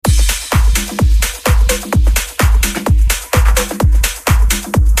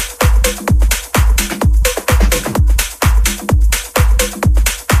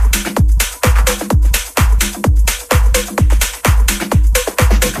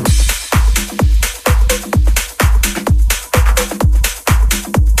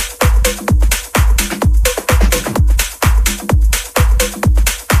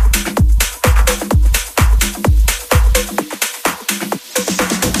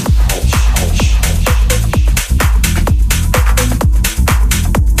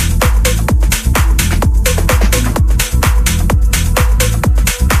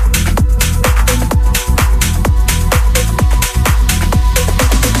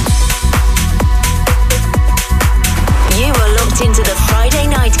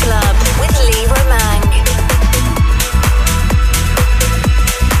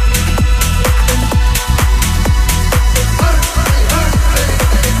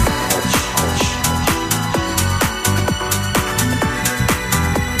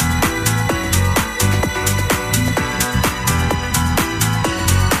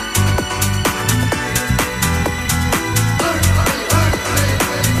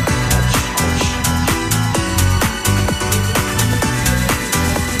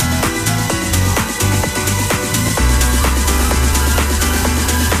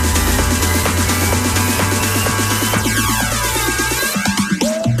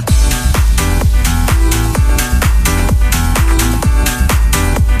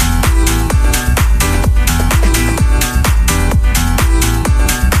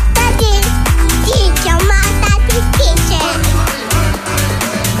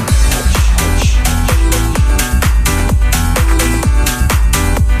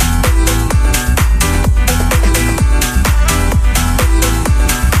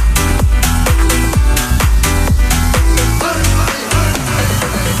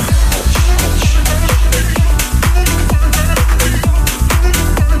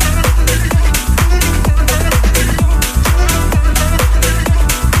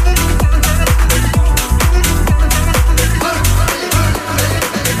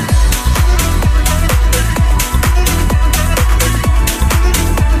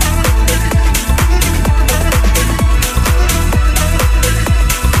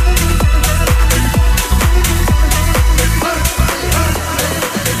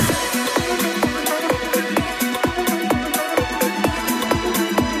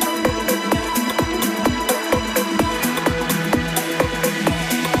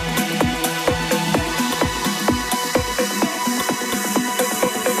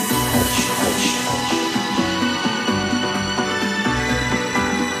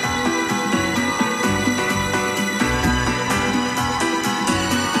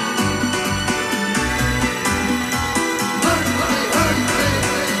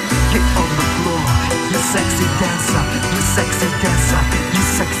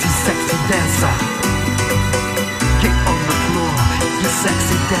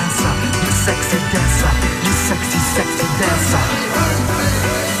sexy dancer, you sexy, sexy dancer.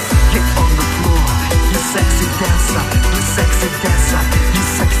 Get on the floor, you sexy dancer, you sexy dancer, you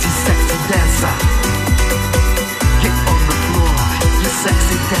sexy, sexy dancer. Get on the floor, you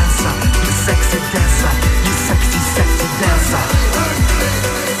sexy dancer, you sexy dancer, you sexy, sexy dancer.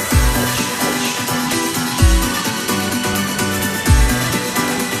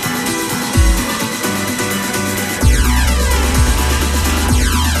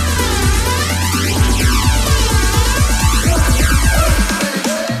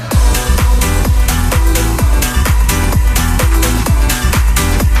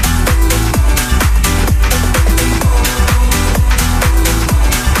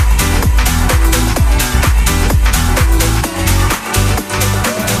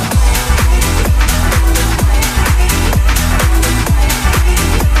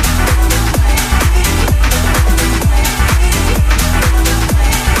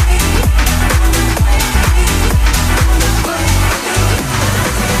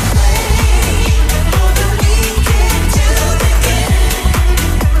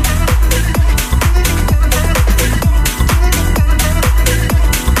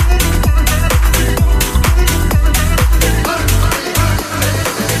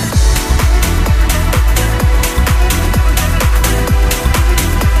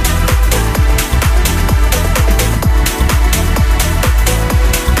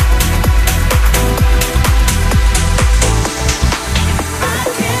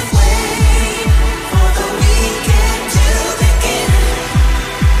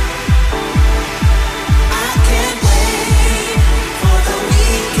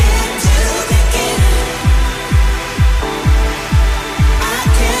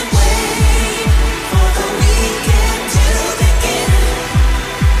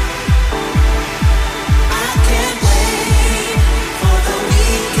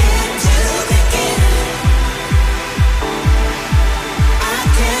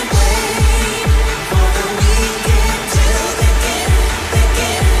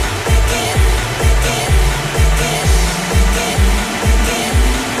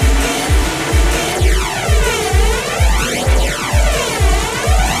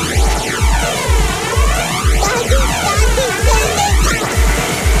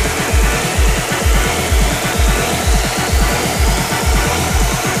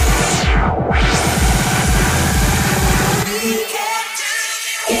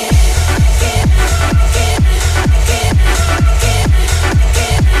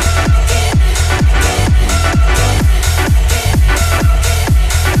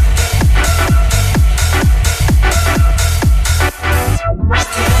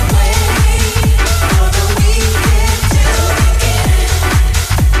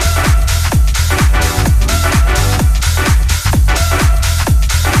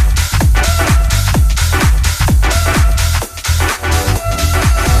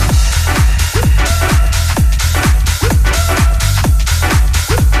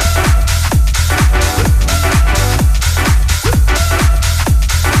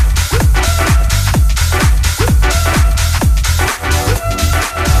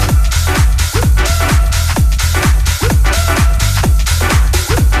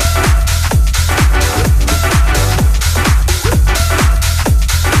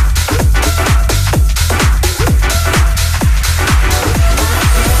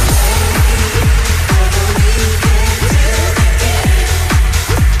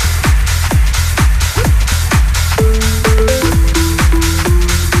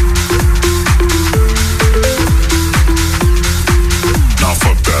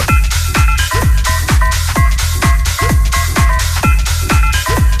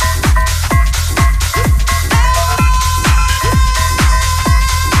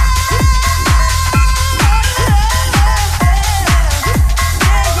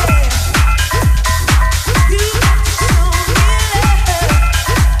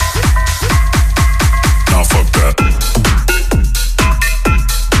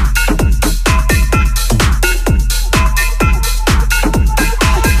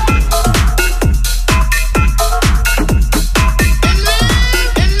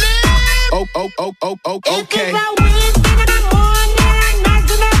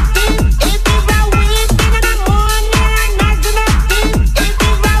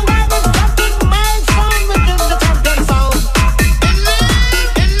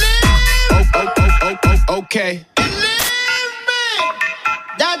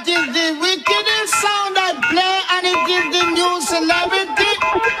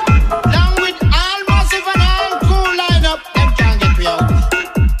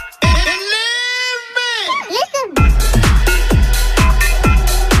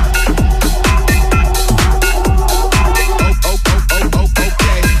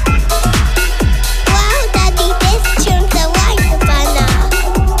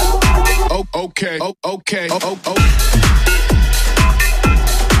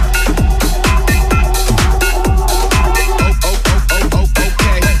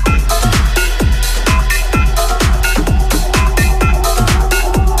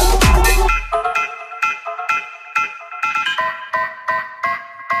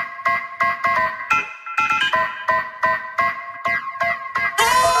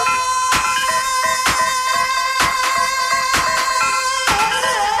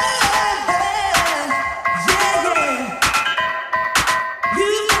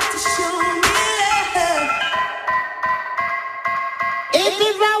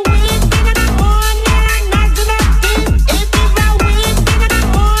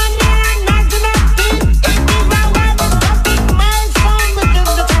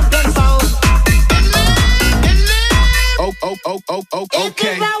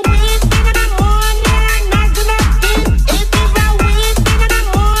 Okay.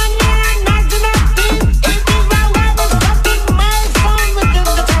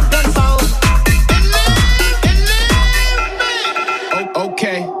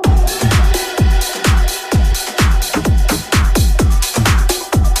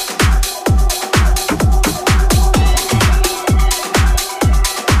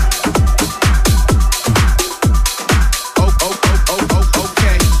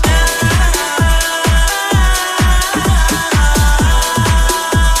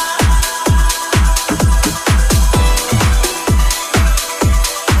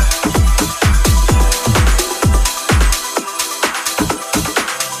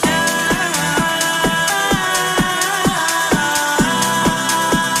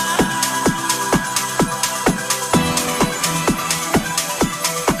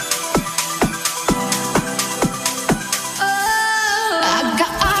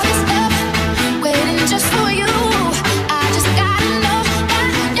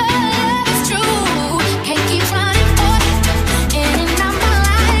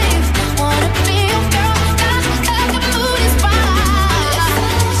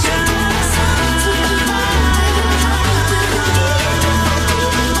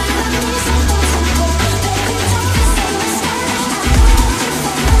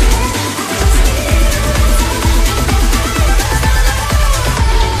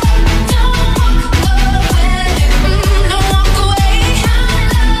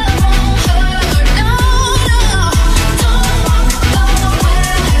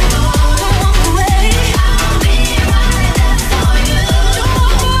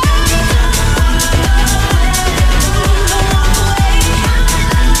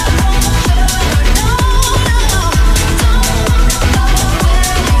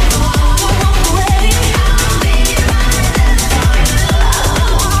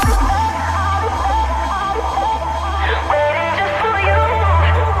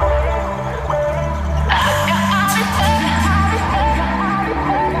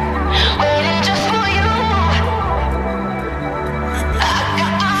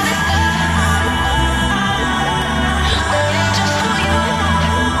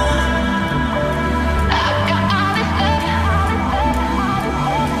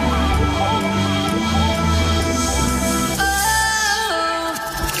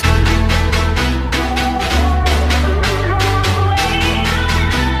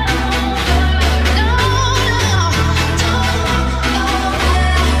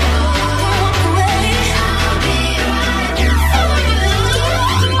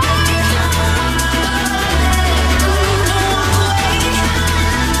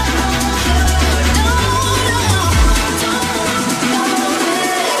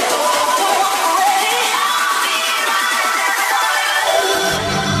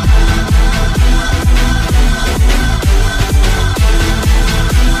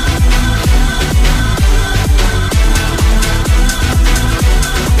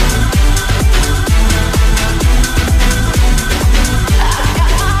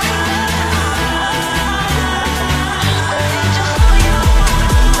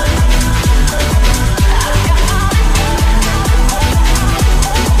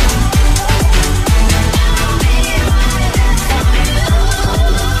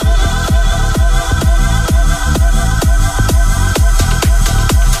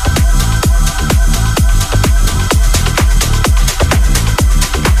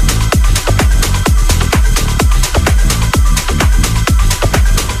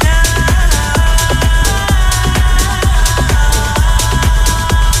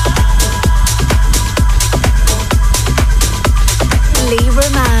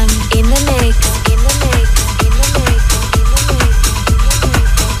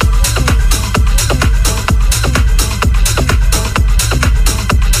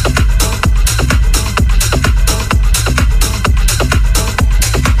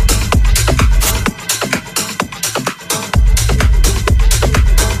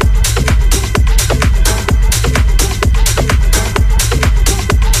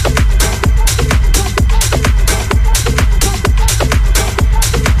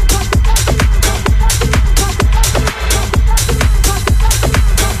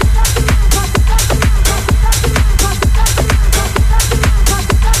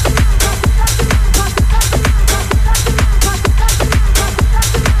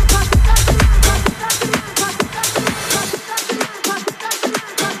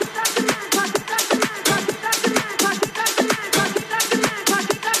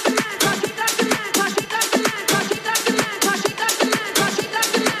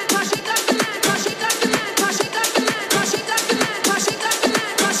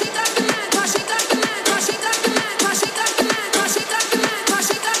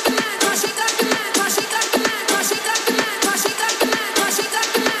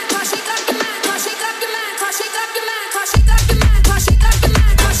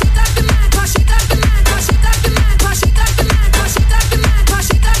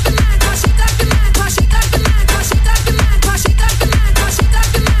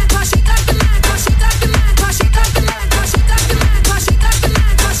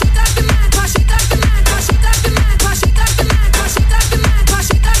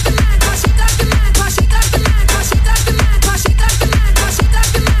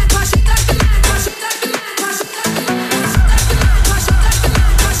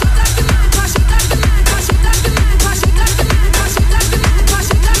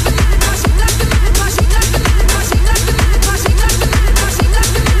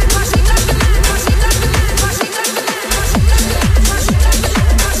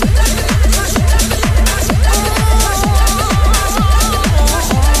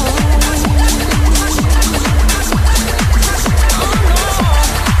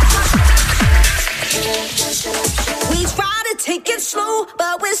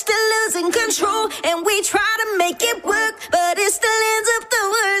 but we're still losing control. And we try to make it work, but it still ends up the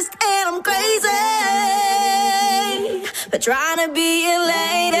worst. And I'm crazy, but trying to be a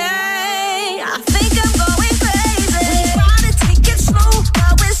lady. I think I'm going crazy. We try to take it slow,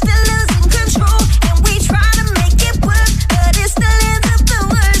 but we're still losing control. And we try to make it work, but it still ends up the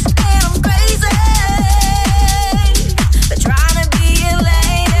worst. And I'm crazy, but trying to be a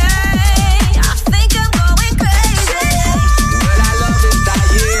lady. I think I'm going crazy. Girl, I love it that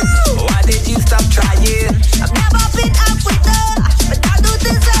year. Why did you stop trying? I've never been up with her, but I do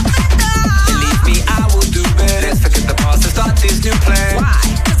this up and down. Believe me, I will do better. Let's forget the past and start this new plan. Why?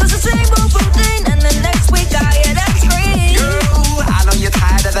 'Cause it's the same old routine, and the next week I hear them scream. Girl, I know you're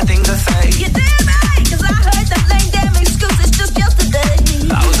tired of the things I say. You damn right, 'cause I heard them lame damn excuses just yesterday.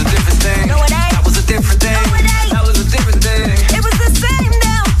 That was a different thing. No, it ain't. That was a different thing. No, it ain't. That was a different thing. It was the same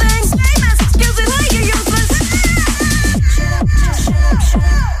damn thing. Same as excuses. Why you useless?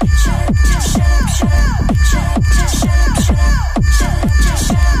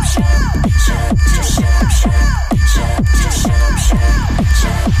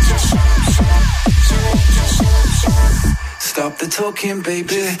 Stop the talking,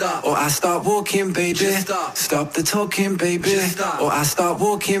 baby, or I start walking, baby. Stop the talking, baby, or I start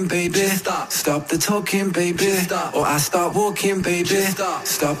walking, baby. Stop the talking, baby, or I start walking, baby.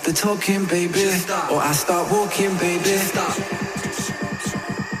 Stop the talking, baby, or I start walking, baby.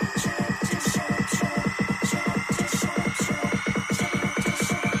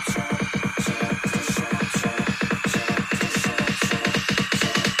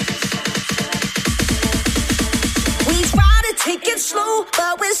 Take it slow,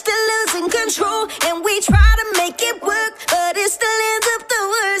 but we're still losing control. And we try to make it work, but it still ends up the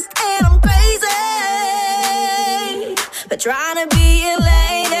worst. And I'm crazy, but trying to be a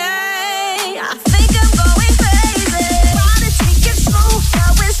lady. I think I'm going crazy. Try to take it slow,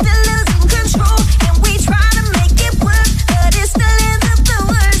 but we're still losing control. And we try to make it work, but it still ends up the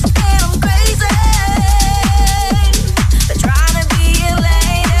worst. And I'm crazy, but trying to be a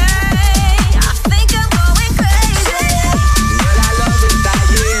lady. I think I'm going crazy.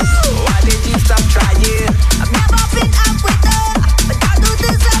 Stop trying. I've never been up with her, but I do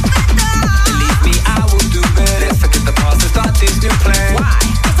this up and down. Believe me, I will do better. Let's forget the past and start this new plan. Why?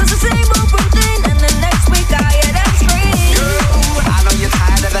 'Cause it's the same old routine, and the next week I hear them scream. Girl, I know you're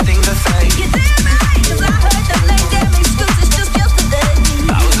tired of the things I say. You damn right, 'cause I heard them lame damn excuses just yesterday.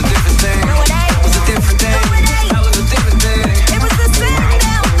 That was a different thing. No, it ain't. That was a different thing. No, it ain't. That was a different thing. It was the same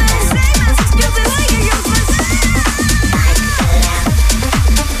damn thing, same as excuses. Why you useless?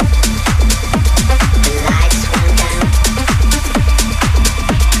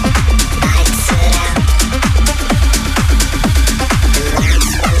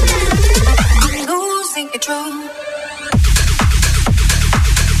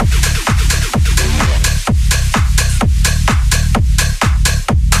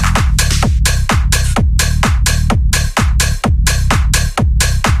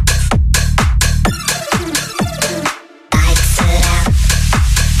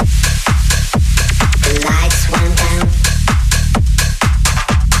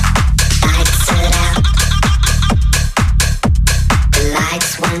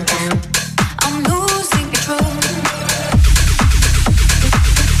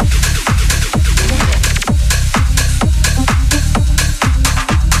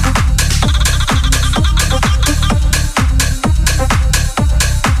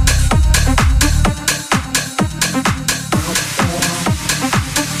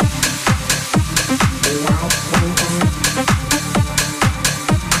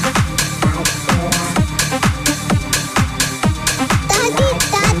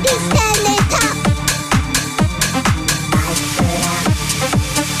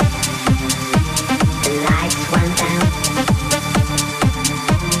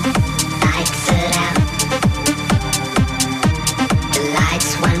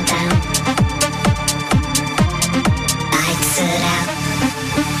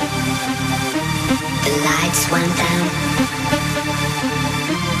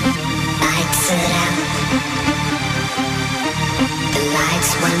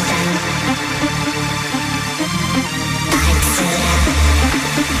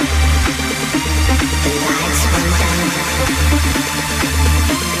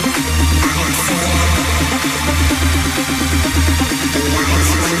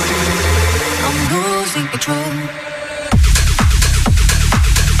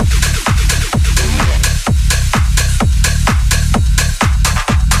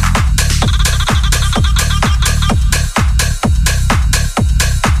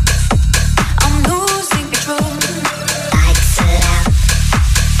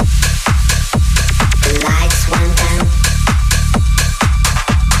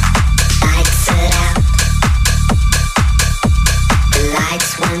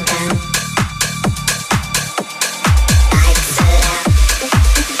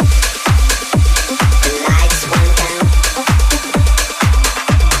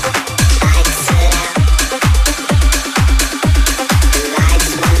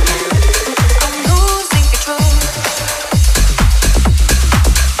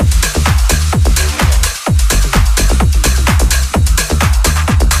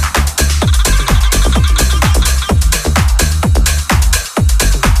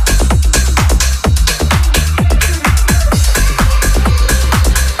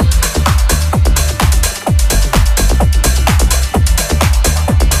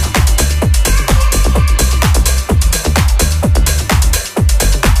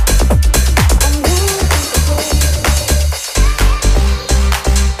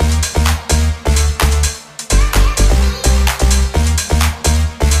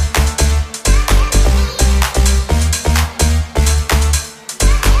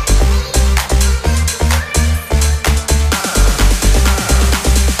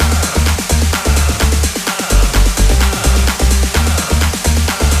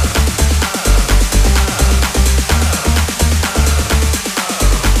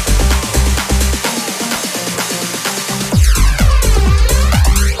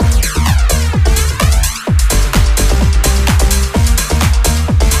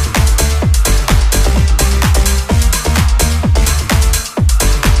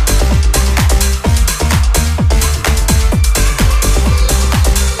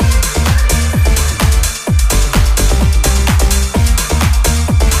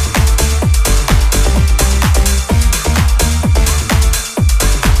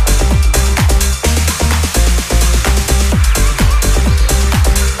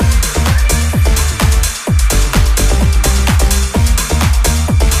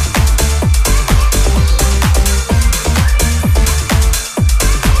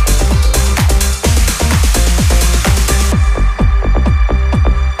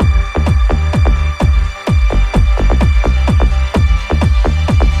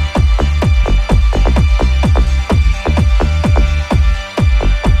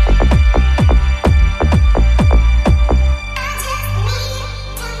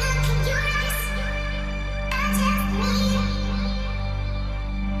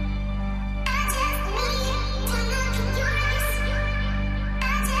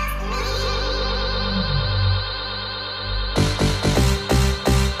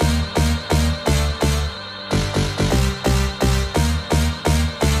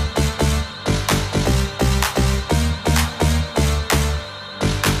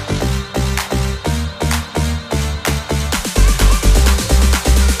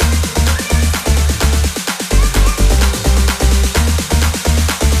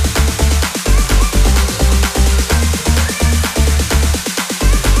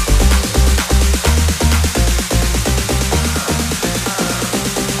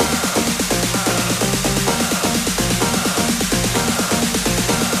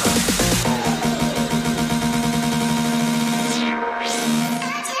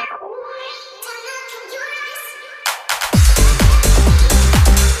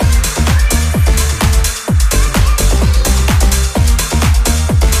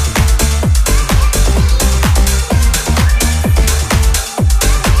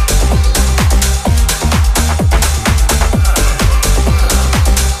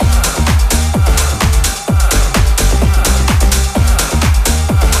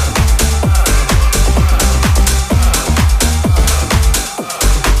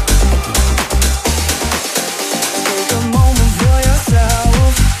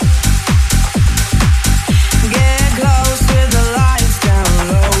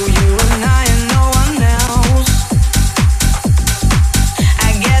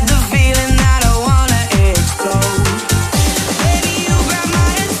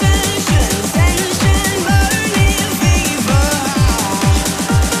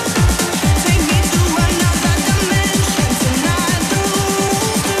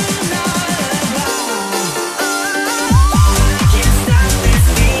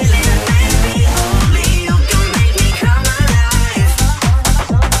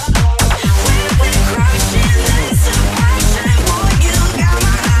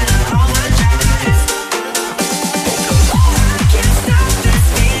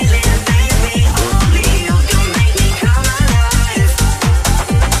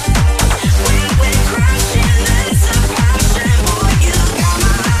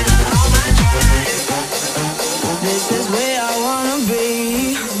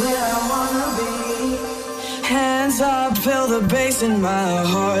 the bass in my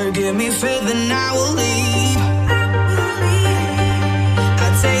heart. Give me faith and I will leave. I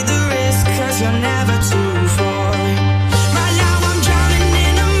take the risk 'cause you're never too far. Right now I'm drowning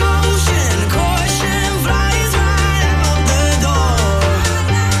in emotion. Caution flies right out the door.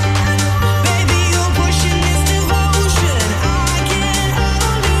 Baby, you're pushing this devotion. I can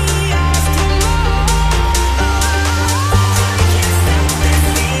only ask for more. I can't stop this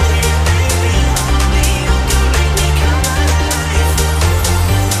feeling, baby. Only you can make me come alive.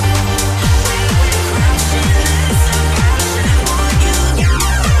 We went crashing, it's a passion. Want you, got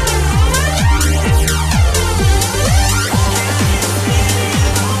my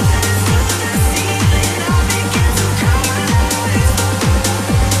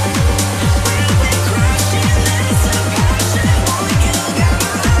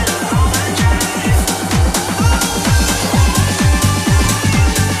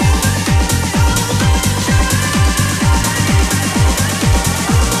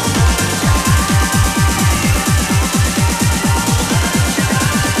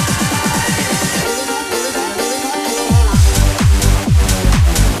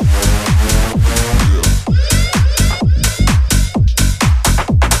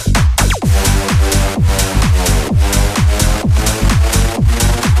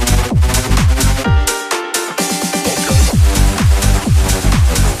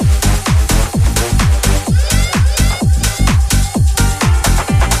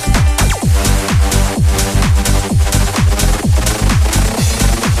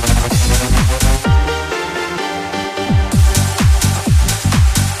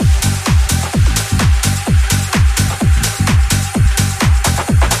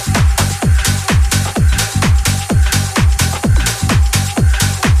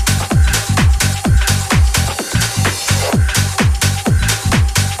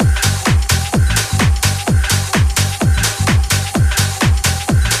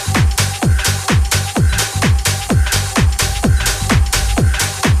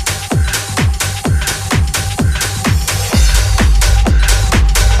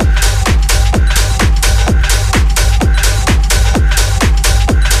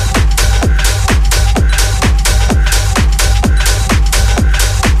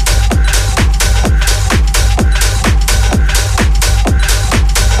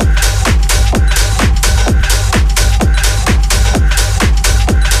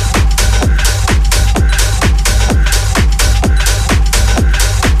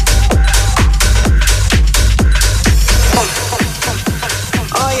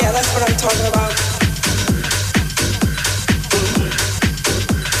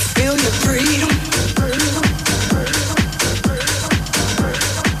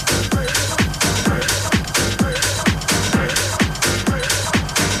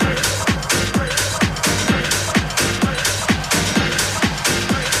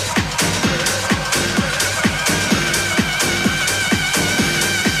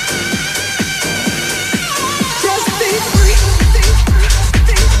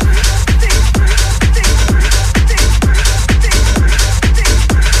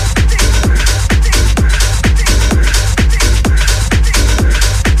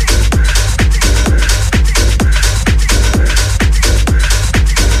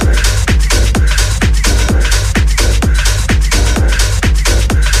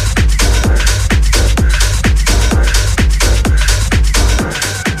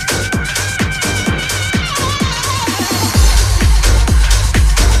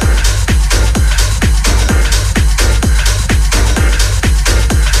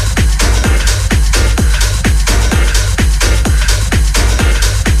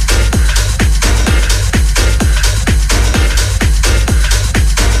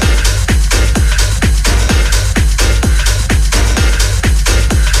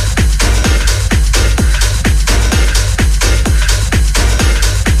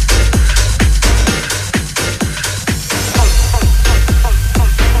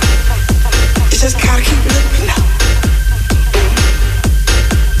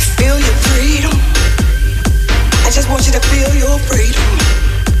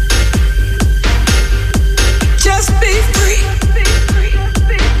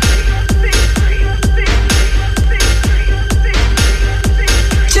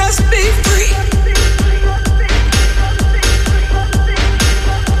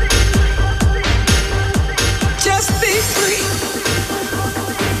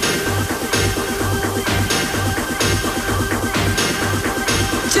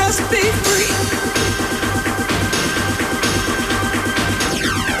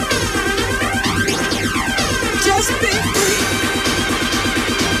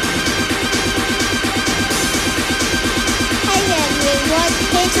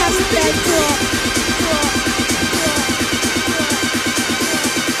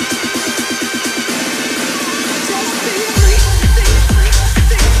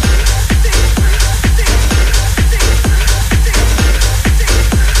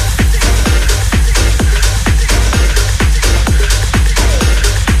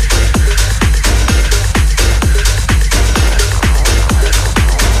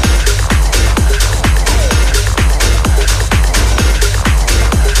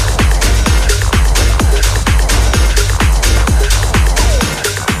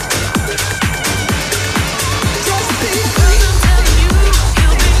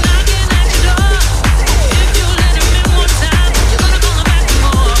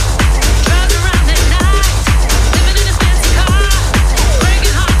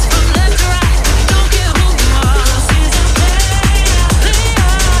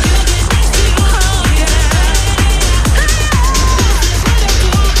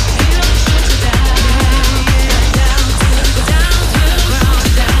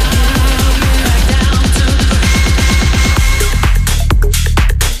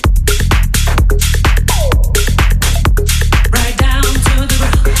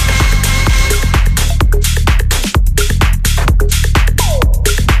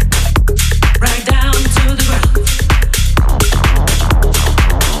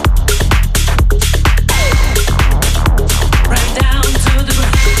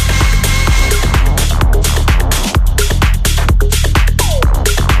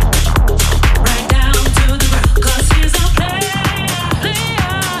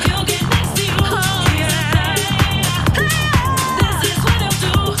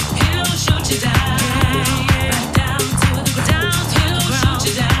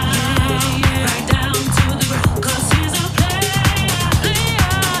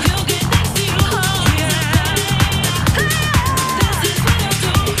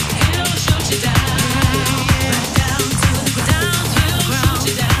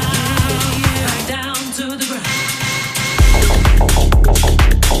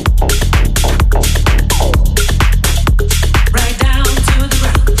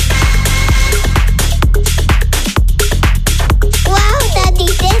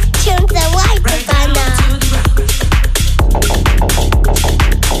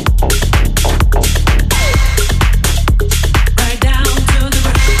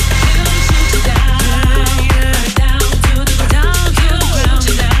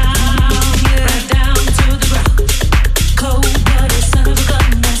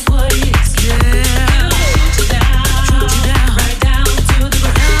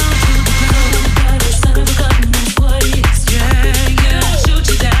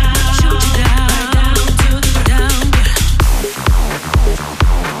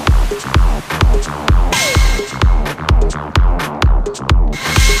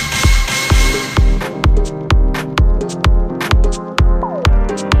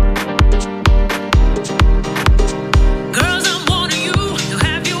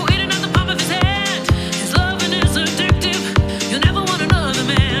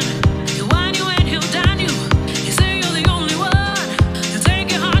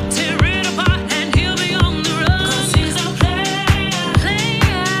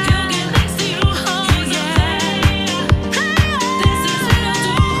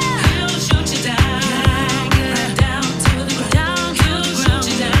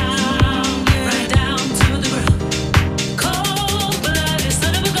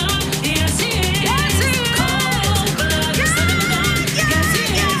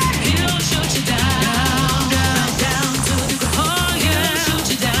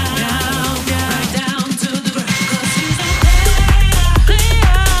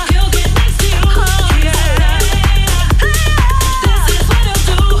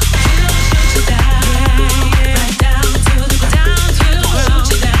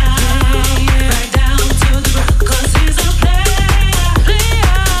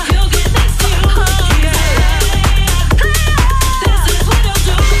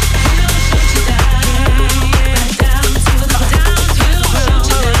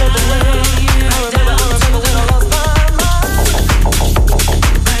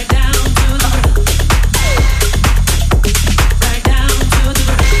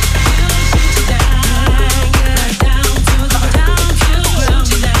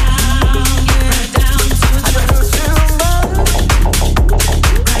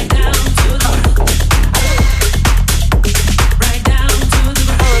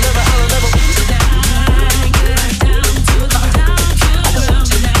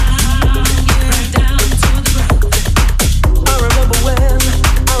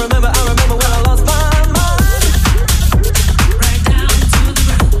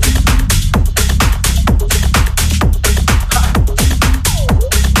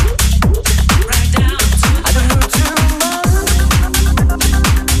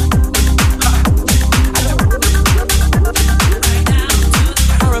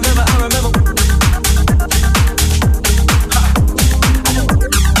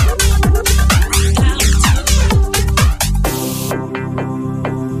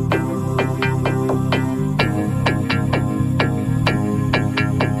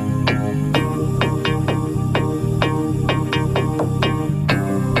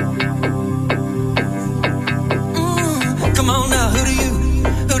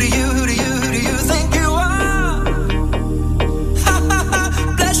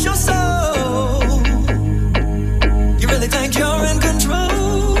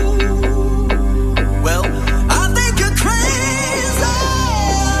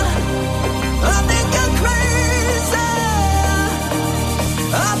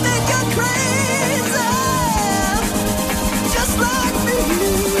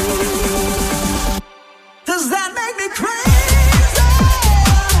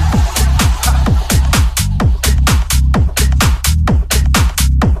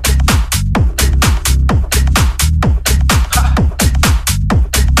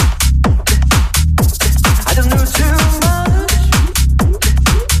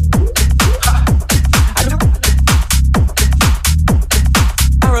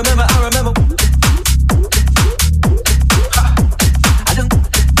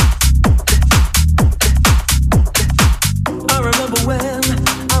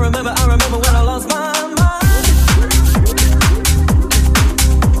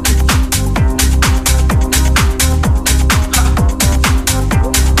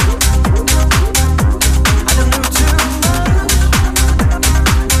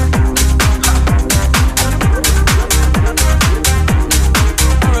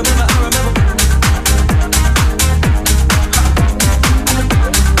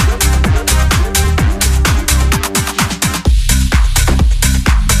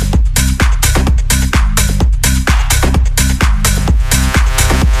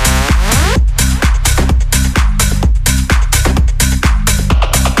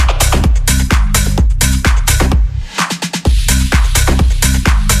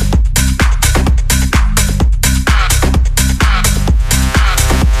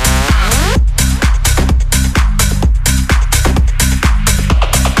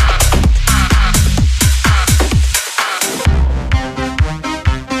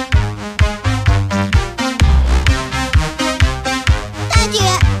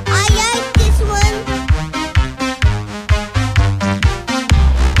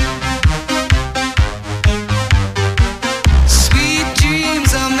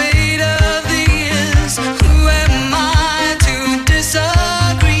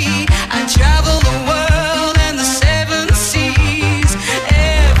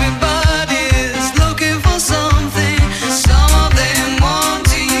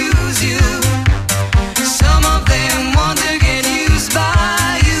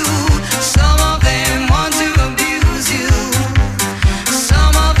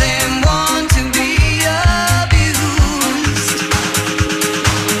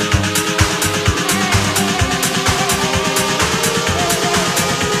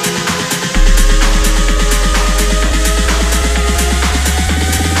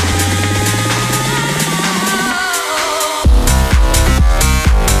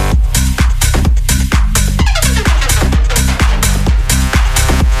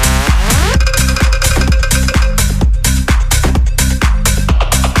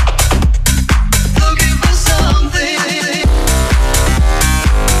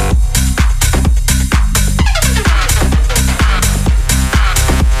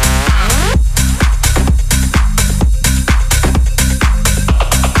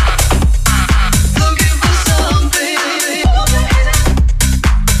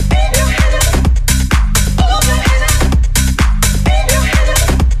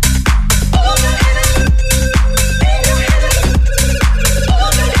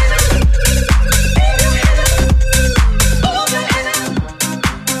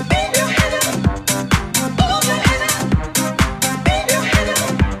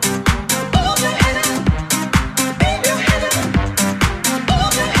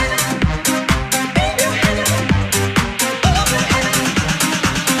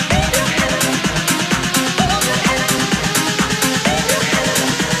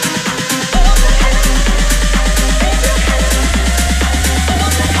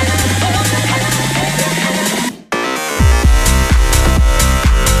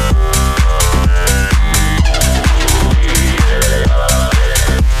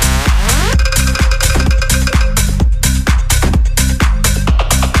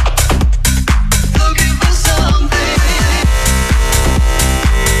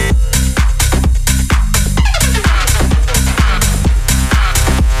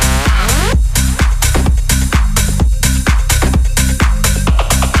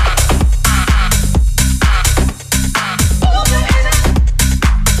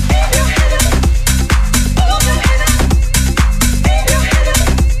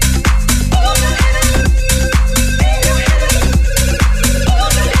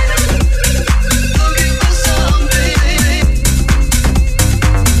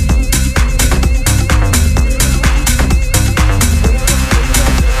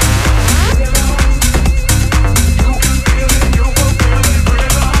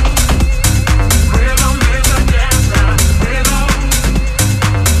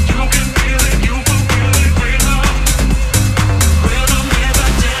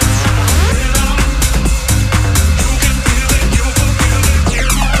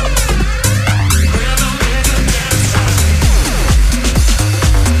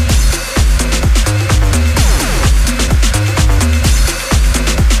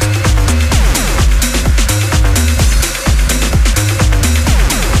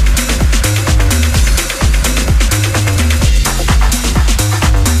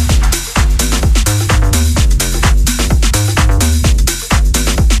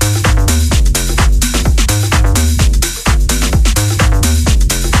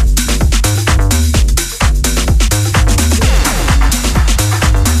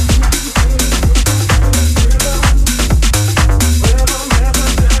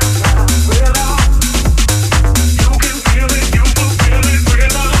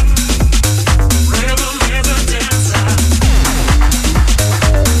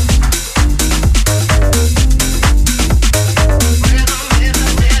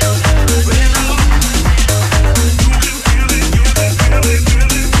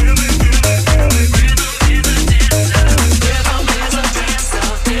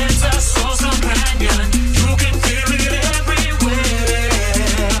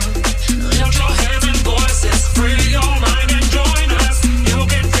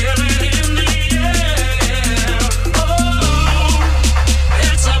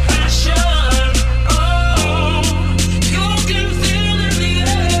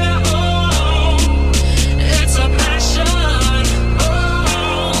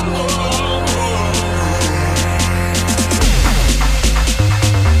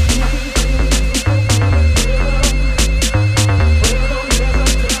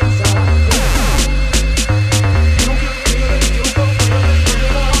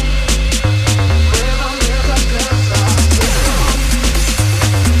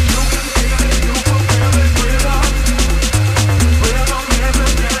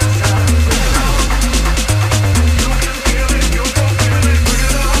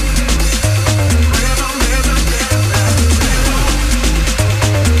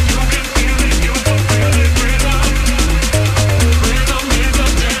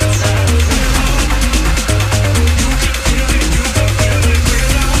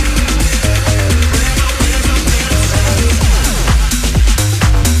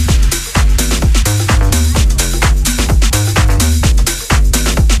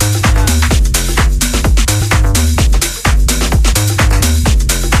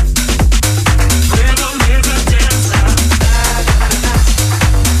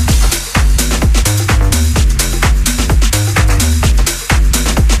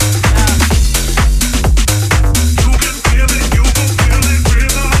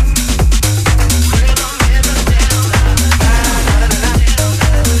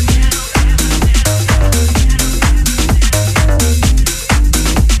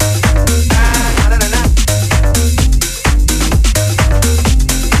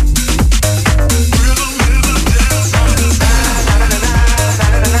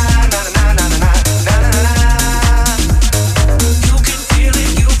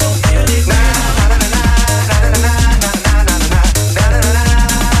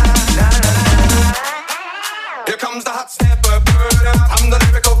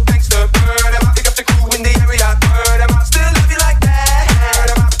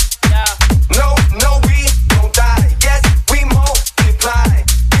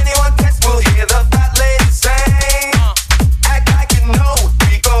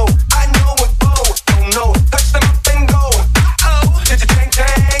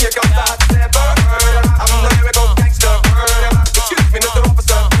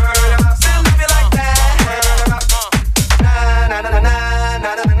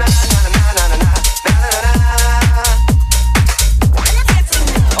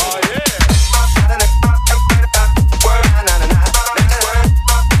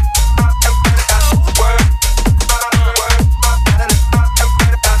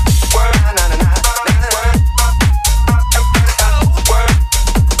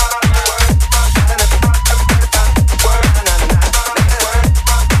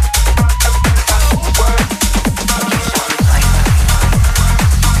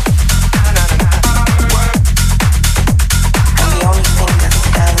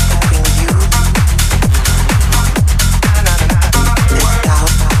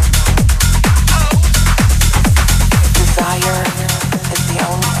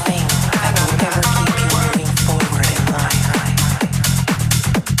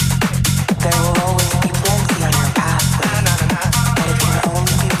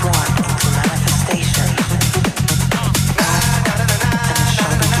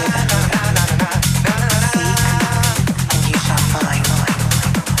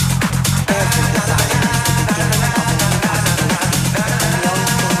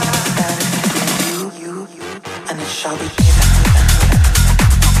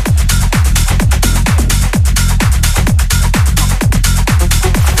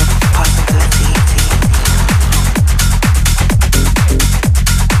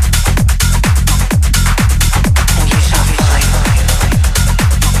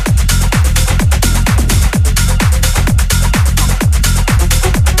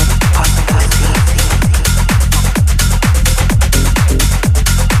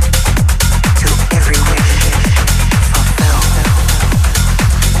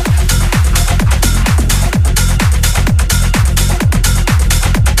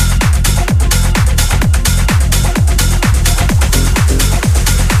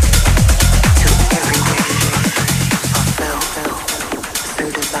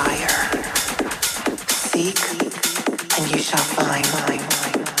desire. Seek, and you shall find.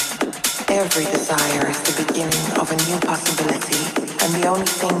 Every desire is the beginning of a new possibility, and the only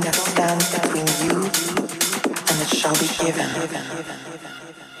thing that stands between you and it shall be given.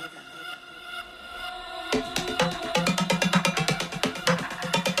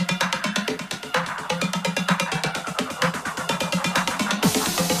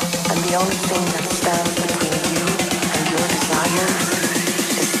 And the only thing that stands between you and your desires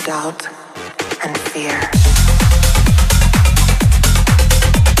is doubt and fear.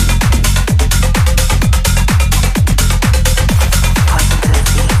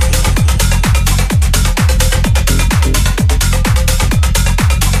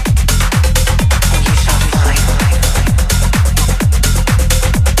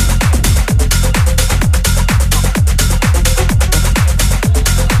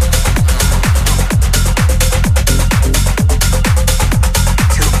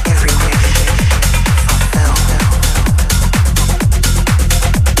 Every wish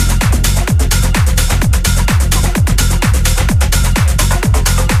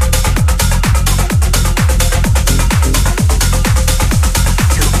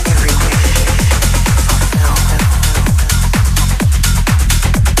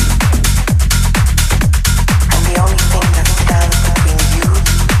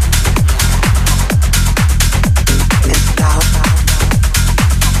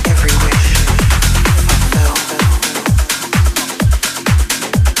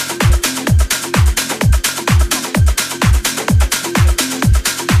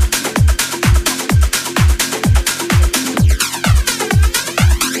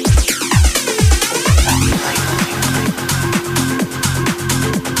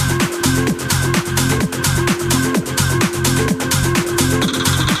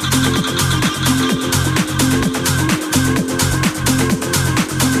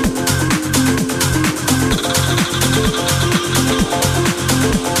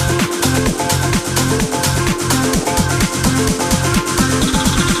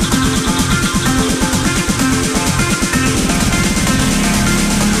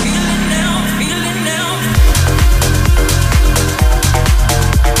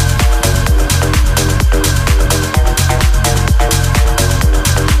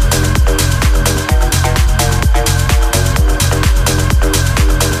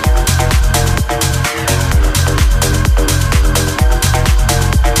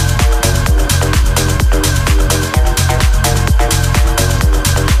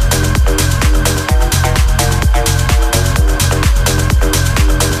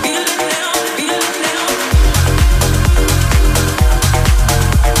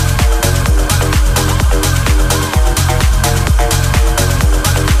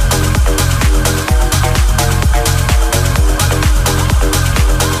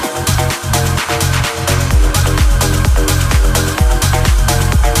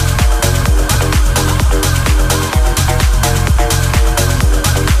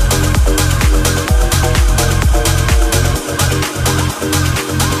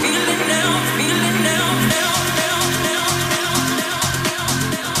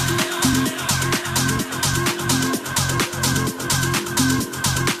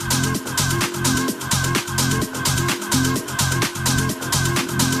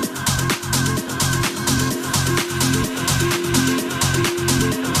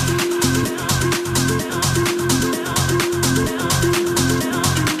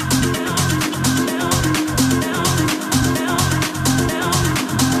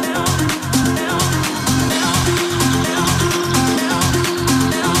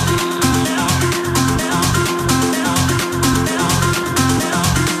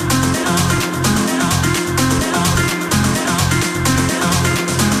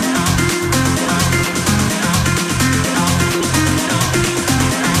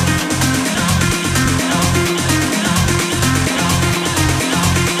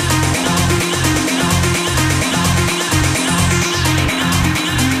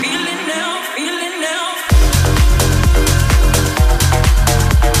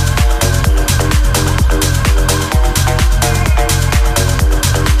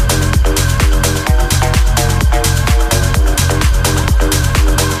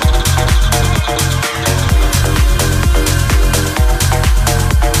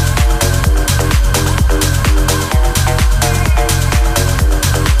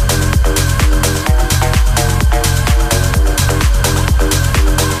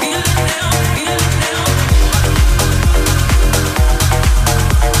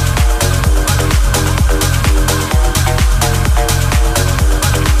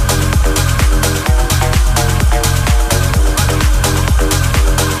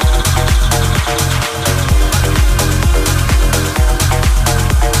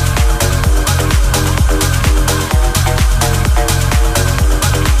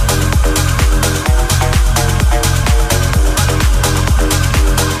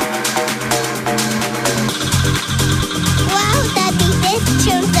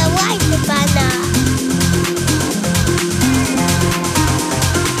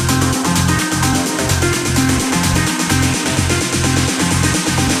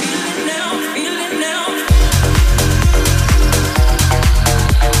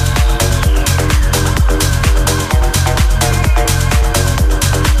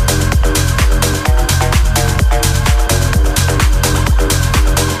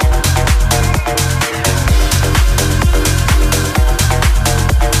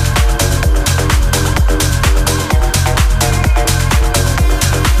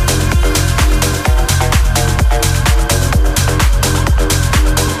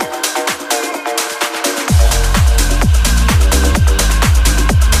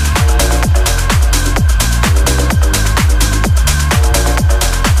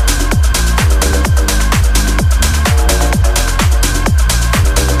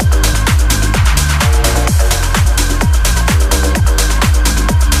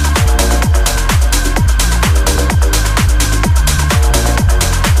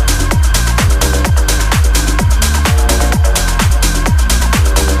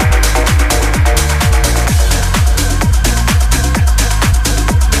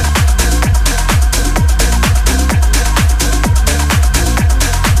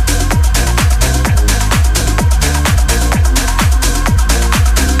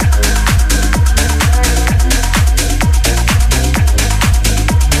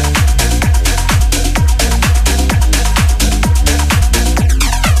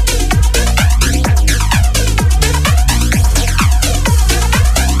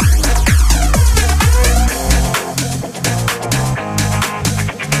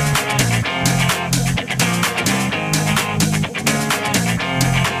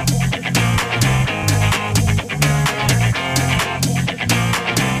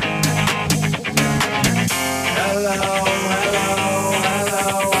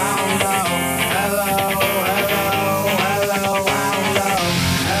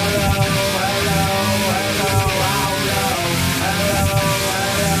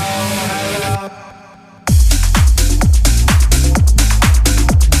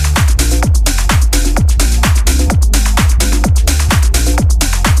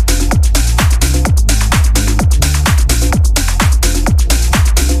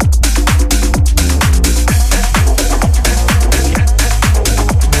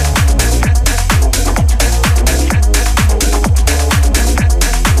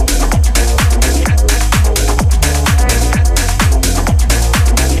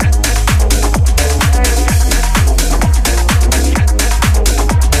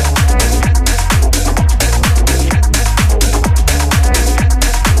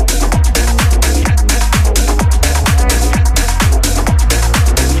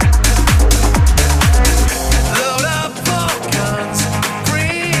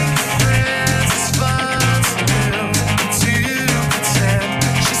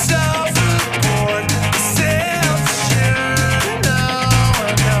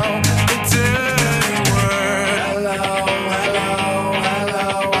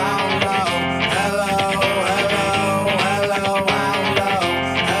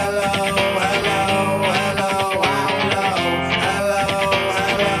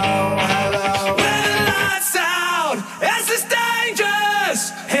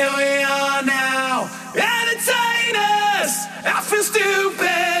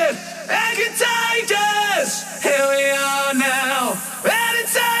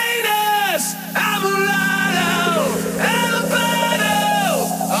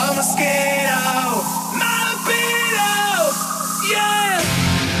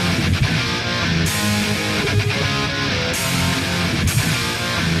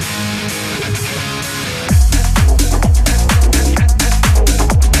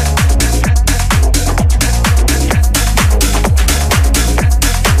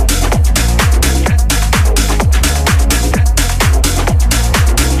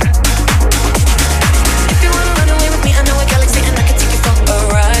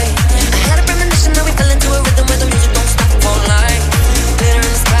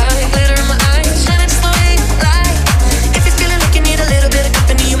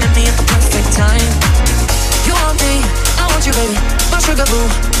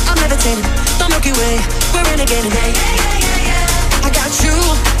renegade today. I got you,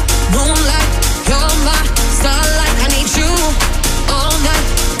 moonlight, you're my starlight. I need you all night.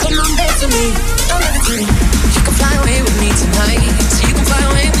 Come on, dance with me, don't let it dream. You can fly away with me tonight. You can fly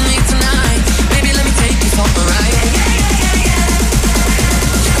away with me tonight. Baby, let me take you for a ride.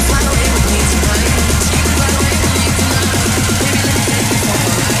 You can fly away with me tonight. You can fly away with me tonight. Baby, let me take you for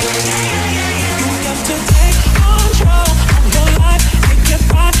a ride. You got to take control of your life, make it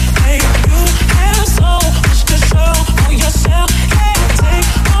right. Hey, you have so much to show for yourself. Hey, take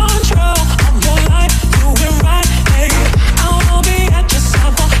control of your life, do it right. Hey, I wanna be at your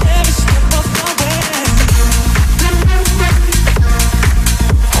side for every step of the way.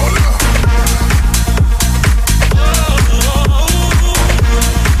 Hold up.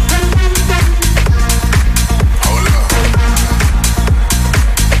 Hold up.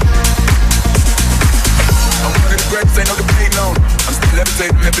 I'm one of the greatest, ain't no debating on. I'm still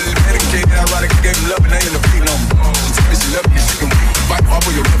levitating, heavily medicated. Ironic, gave him love and I ain't no beating on me. She tell me she love me, she can fight hard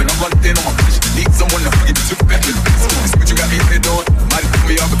for your love, and I'm running thin on my position. Need someone to hug you, took it back with me. This what you got me in here doing. Might have threw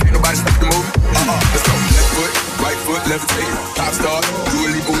me off, but can't nobody stop the movement. Let's go. Left foot, right foot, levitating. Pop star, do a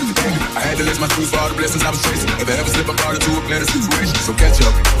leap with the I had to lace my shoes for all the blessings I was chasing. If I ever slip, I brought it to a better situation. So catch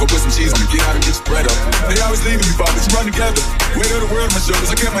up, go put some cheese on me, get out and get your bread up. They always leaving me, but we run together. Weight of the world on my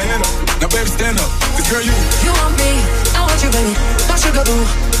shoulders, I kept my head up. Now baby, stand up, 'cause girl, you want me, I want you, baby. My sugar boo,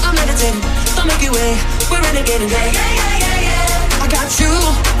 I'm meditating. Don't make you wait, we're renegading, yeah. I got you,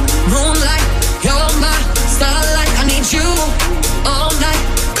 moonlight, you're my starlight. I need you all night.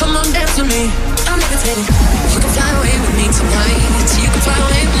 Come on, dance with me, I'm meditating. You can fly away with me tonight. You can fly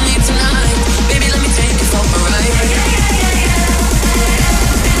away with me tonight. Baby, let me take you for a ride.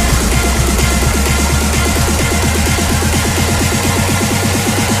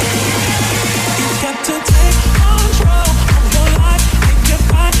 You got to take control of your life, make it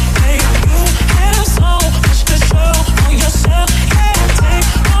right. Hey, you have so much to show for yourself. Yeah, take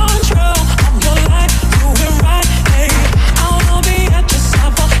control of your life, do it right. Hey, I wanna be at your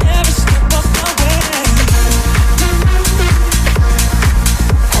side for every step of the way.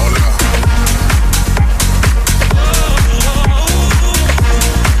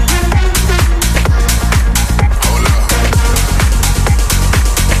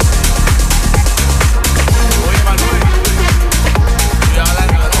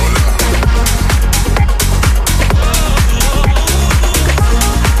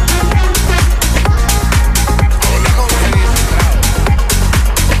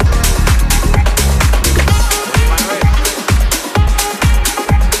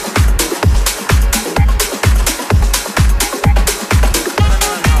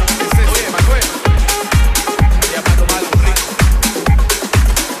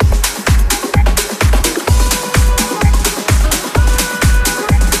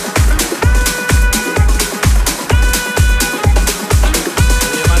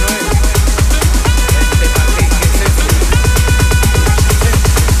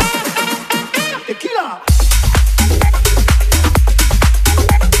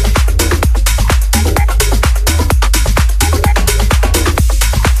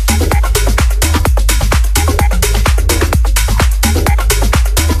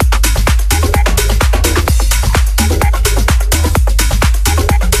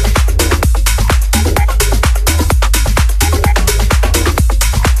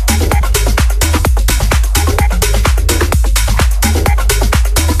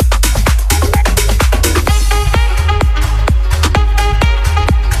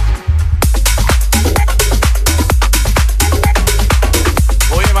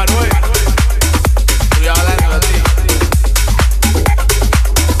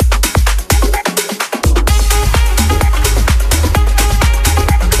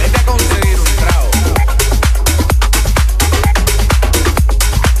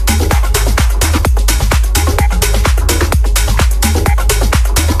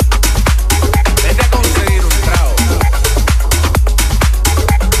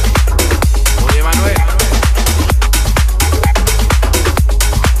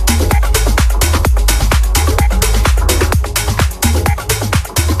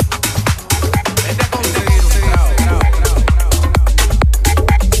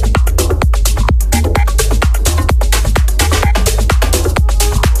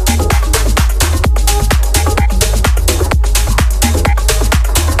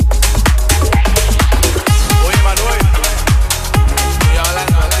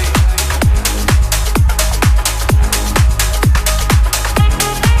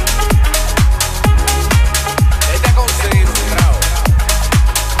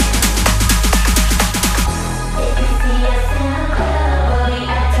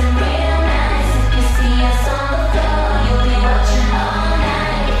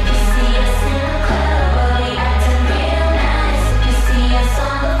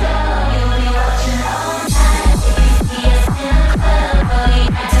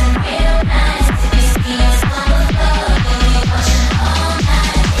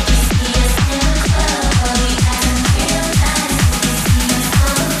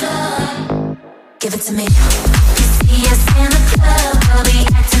 Give it to me. You see us in the club, we'll be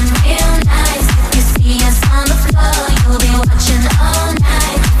acting real nice. You see us on the floor, you'll be watching all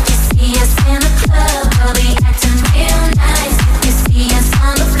night. You see us in the club, we'll be acting real nice. You see us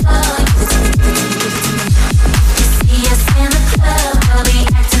on the floor, give it to me, give it to me, give it to me. You see us in the club, we'll be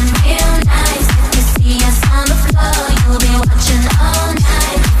acting real nice. You see us on the floor, you'll be watching all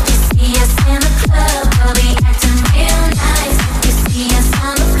night. You see us in the club, we'll be acting real nice. You see us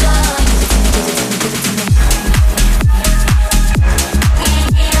on the floor, give it to me, give it to me, give it to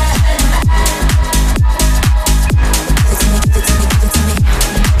me.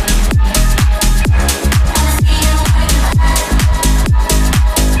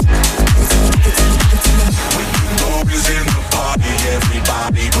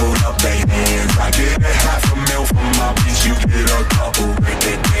 Everybody put up their hands. I get a half a mil from my bitch, you get a couple.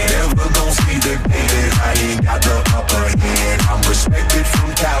 Never gon' see the day that I ain't got the upper hand. I'm respected from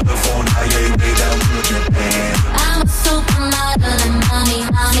California, yeah, way down to Japan. I'm a supermodel and mommy.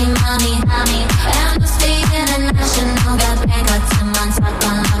 Amnesty International got Bangkok in my top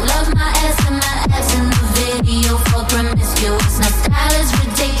on. I love my ass and my ass in the video for promiscuous. My style is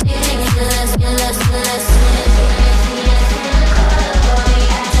ridiculous, ridiculous.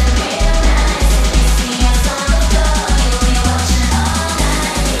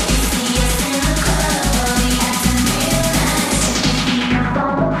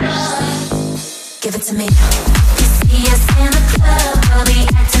 Give it to me. You see us in the club, we'll be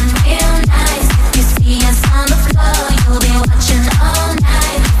acting real nice. You see us on the floor, you'll be watching all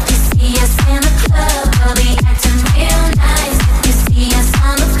night. You see us in the club, we'll be acting real nice. You see us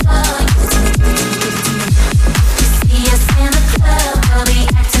on the floor, give it to me, give it to me, give it to me. You see us in the club, we'll be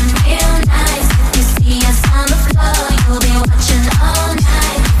acting real nice. You see us on the floor, you'll be watching all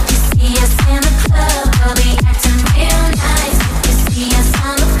night. You see us in the club, we'll be acting real nice. You see us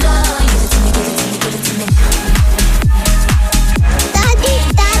on the floor, give it to me, give it to me, give it to me.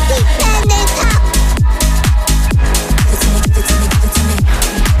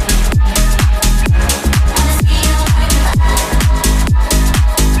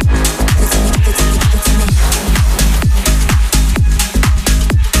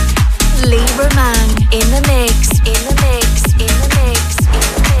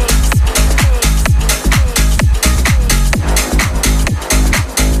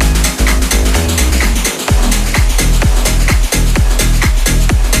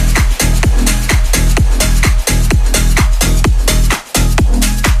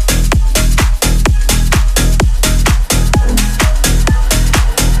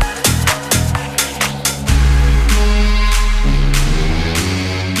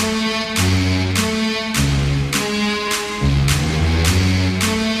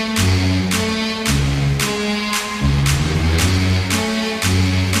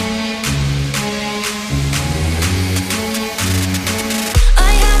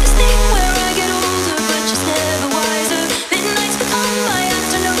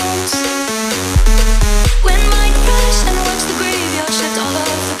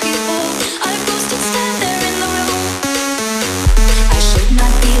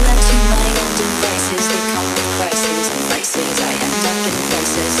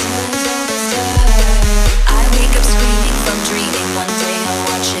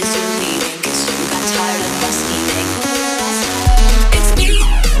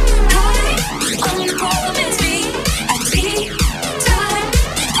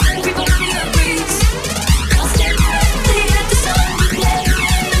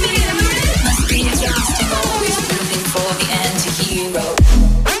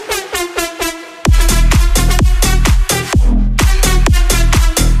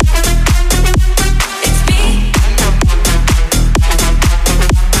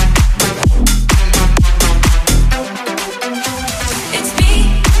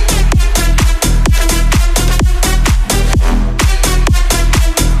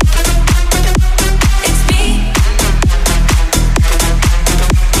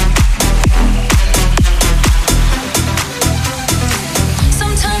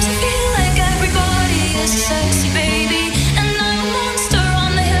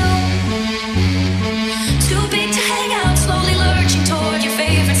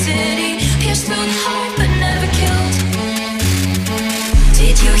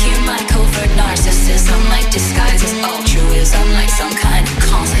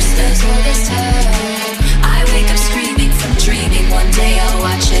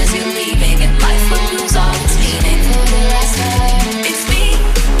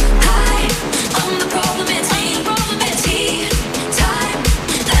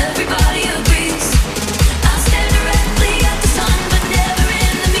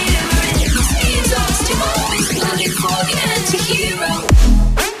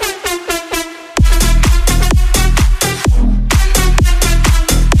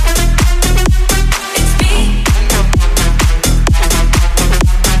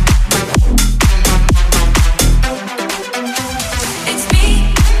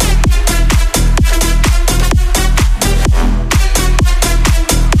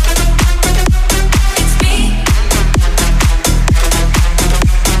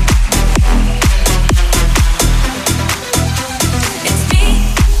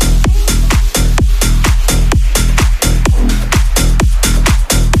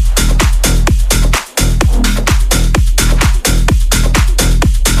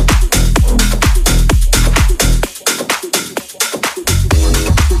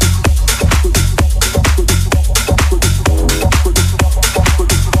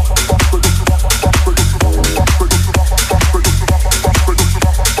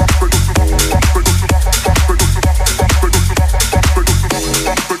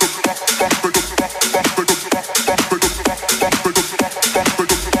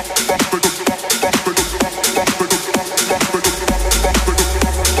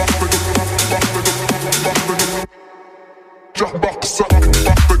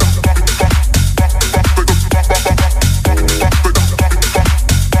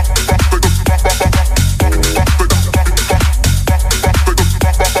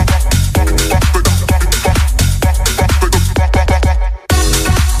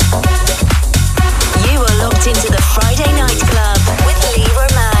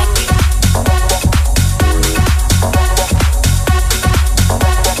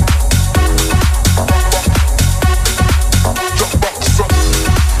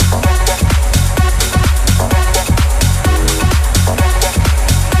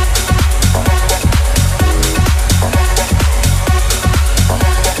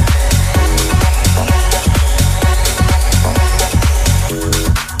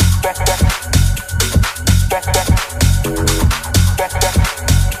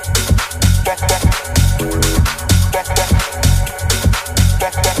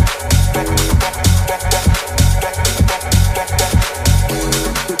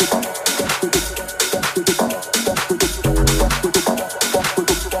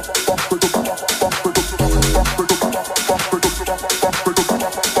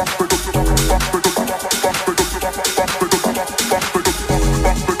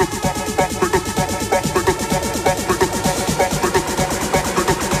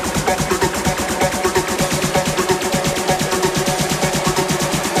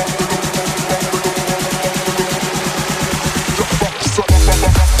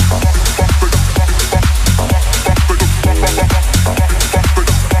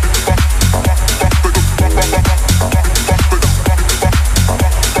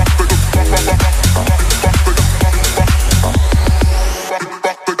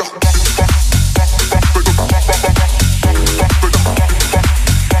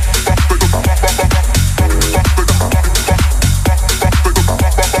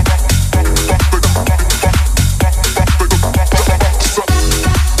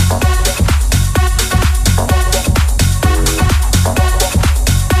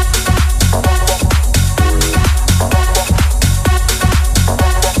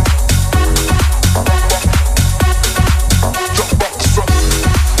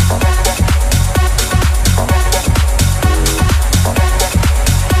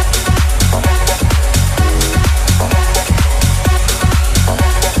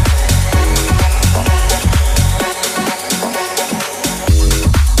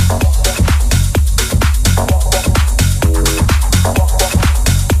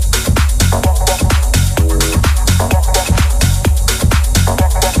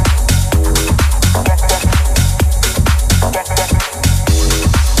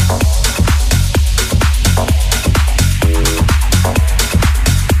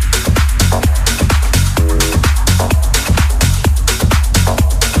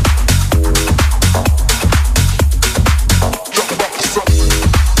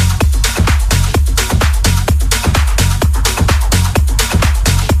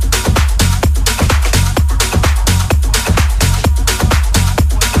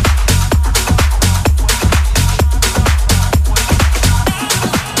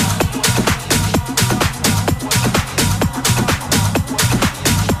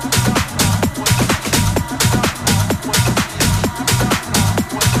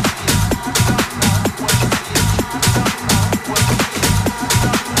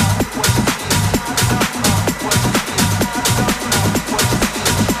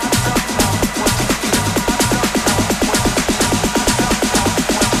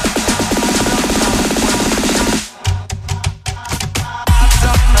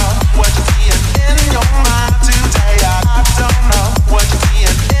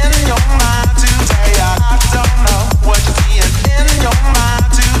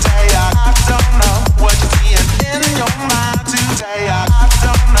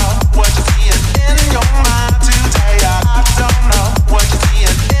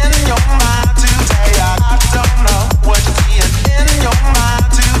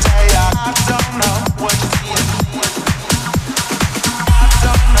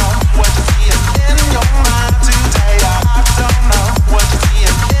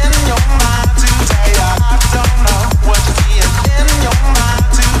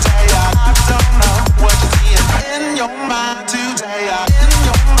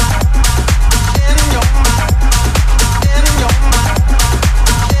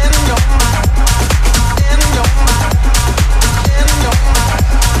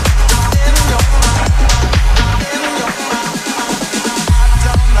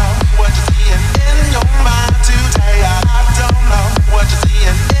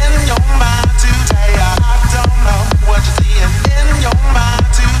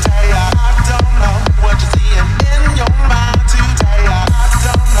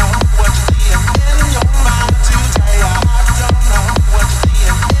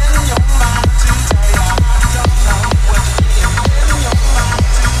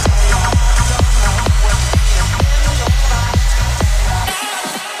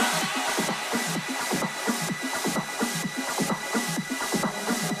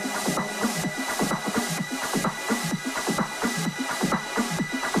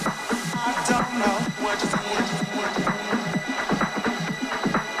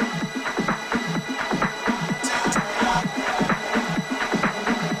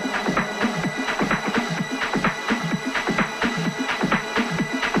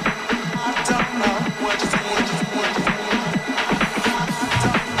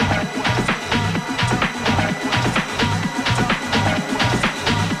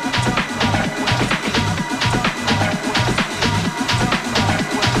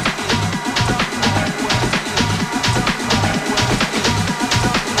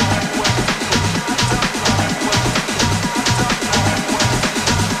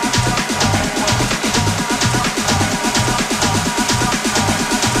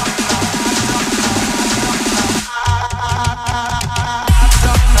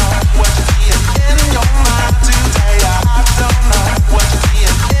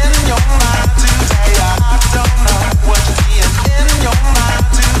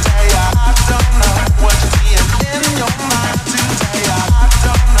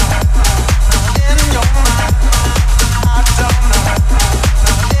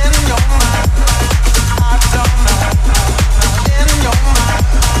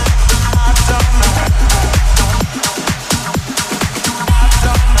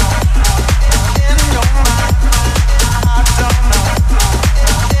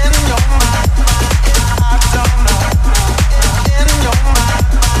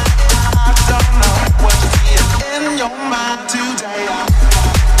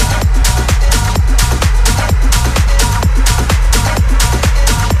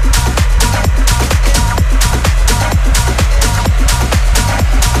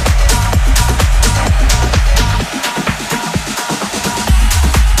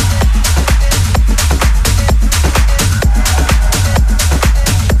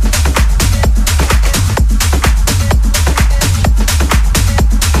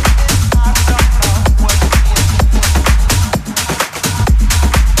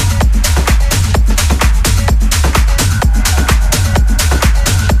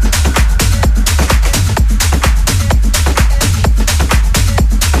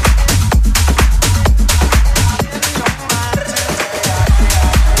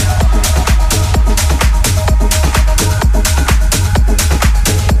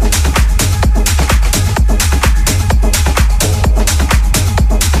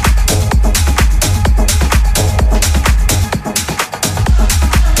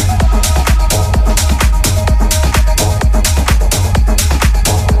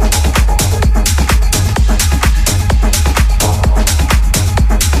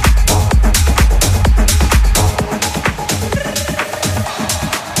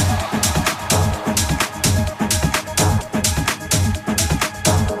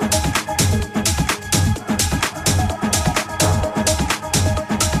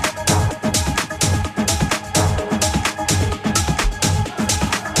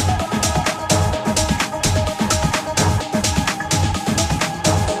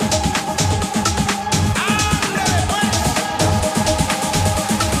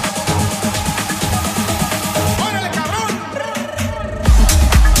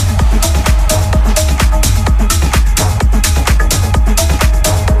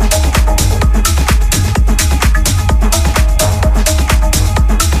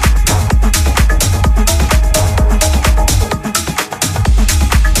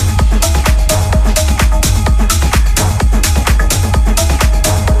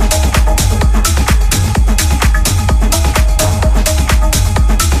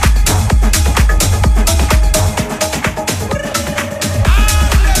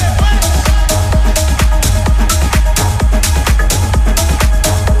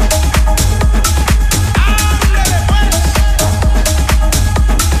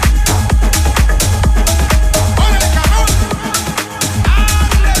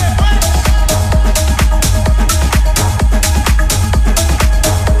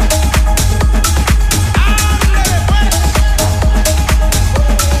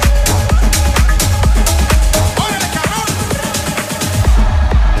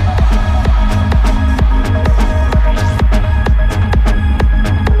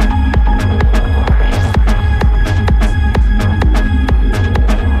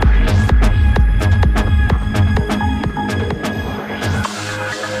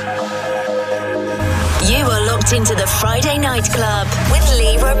 Into the Friday Night Club with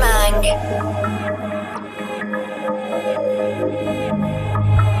Lee Romang.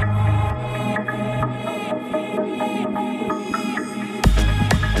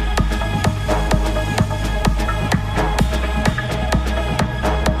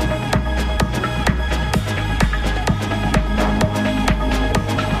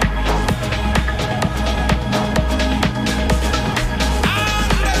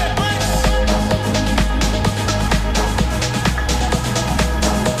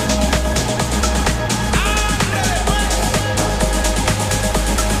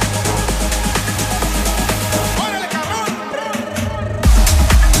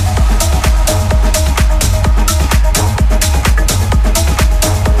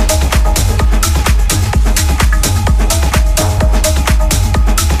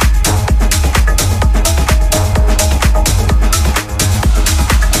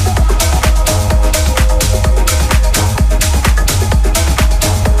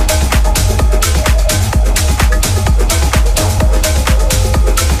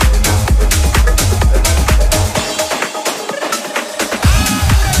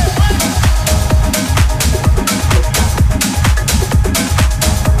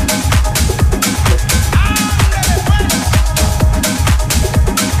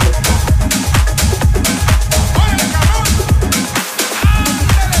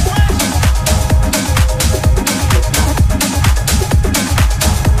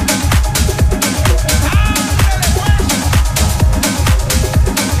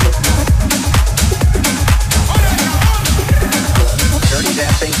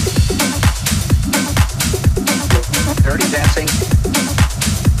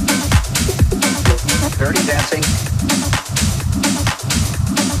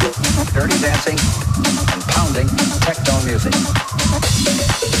 dirty dancing and pounding techno music.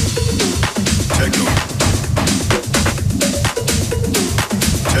 Techno.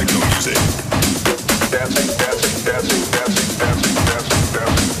 Techno music. Dancing, dancing, dancing, dancing, dancing, dancing,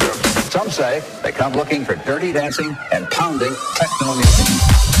 dancing, dancing. Some say they come looking for dirty dancing and pounding techno music.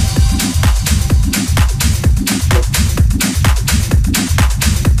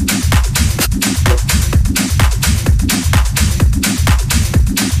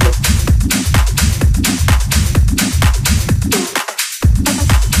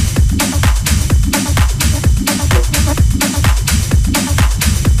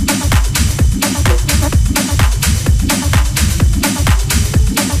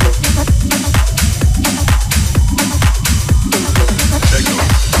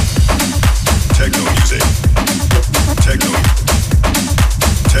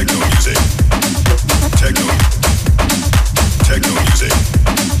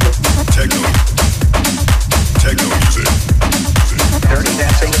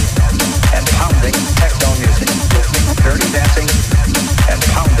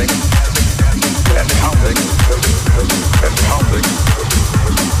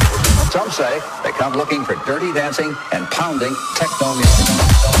 Looking for dirty dancing and pounding techno music.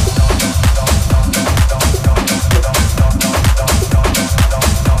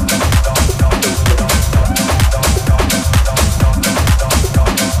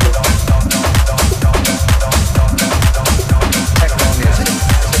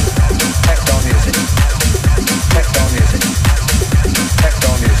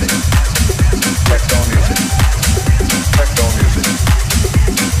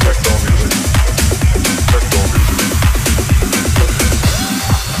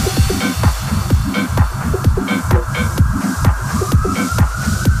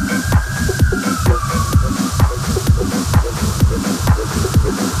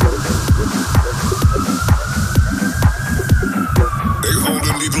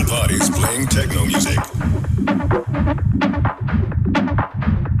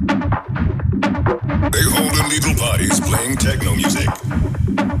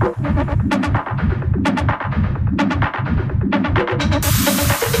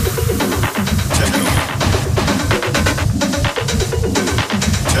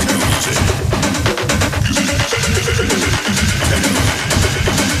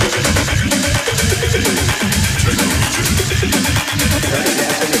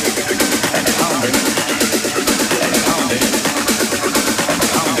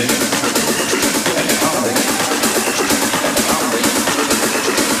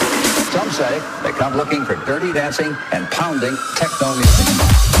 Looking for dirty dancing and pounding techno music.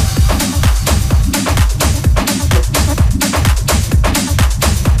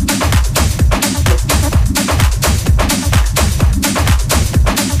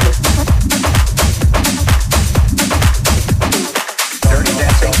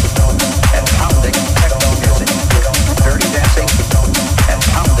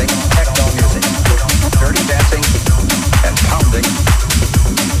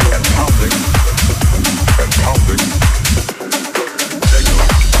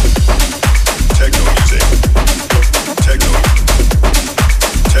 Techno.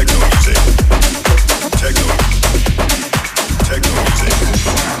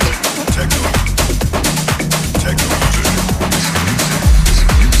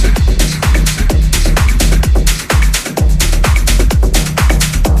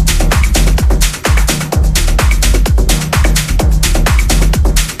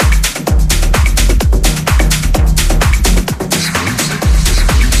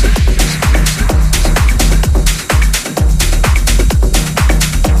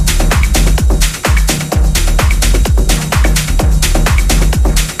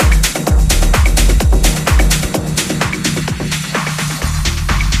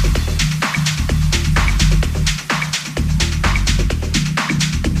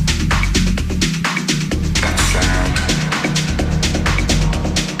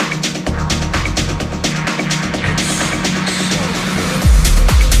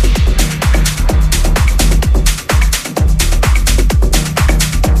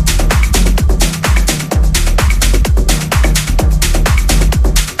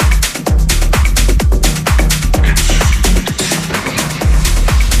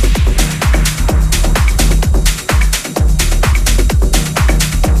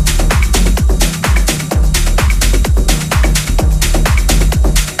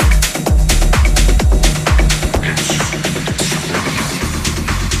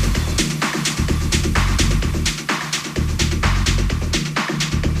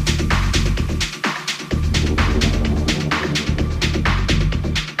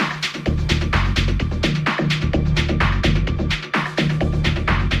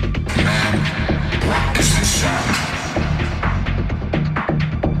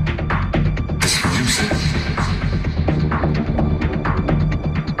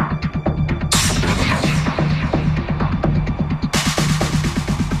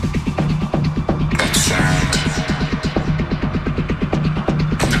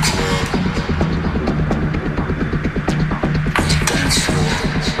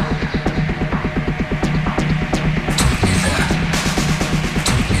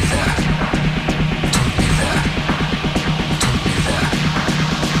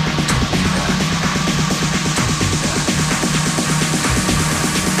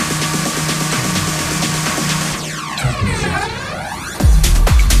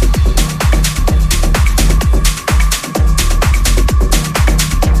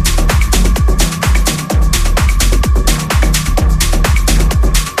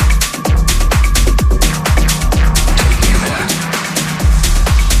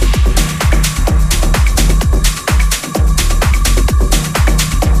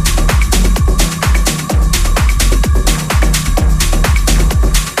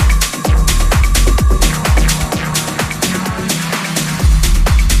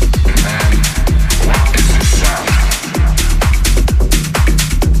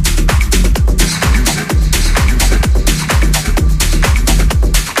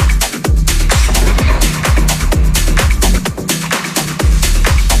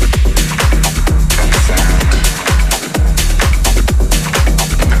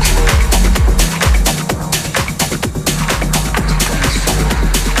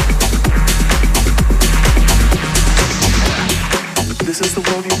 This is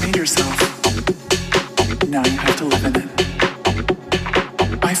the world you made yourself. Now you have to live in it.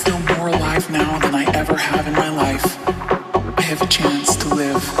 I feel more alive now than I ever have in my life. I have a chance to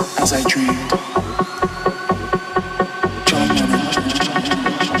live as I dreamed. John Lennon.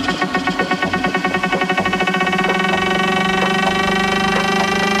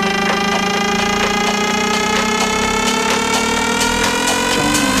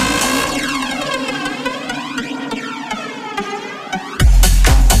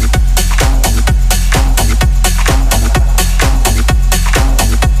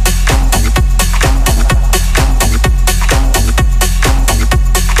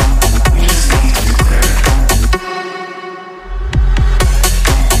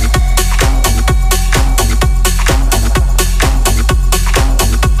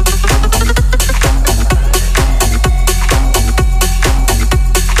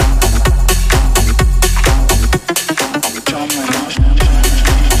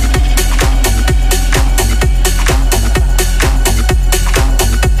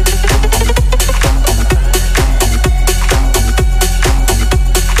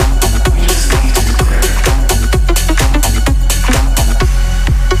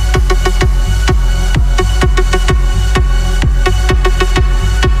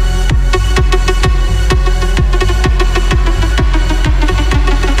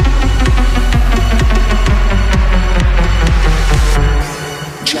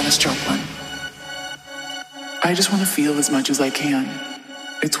 I just want to feel as much as I can.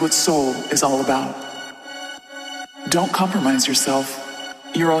 It's what soul is all about. Don't compromise yourself.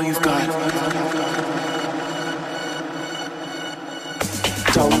 You're all you've got.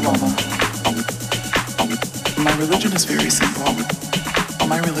 Dalai Lama. My religion is very simple.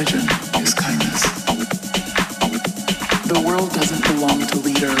 My religion is kindness. The world doesn't belong to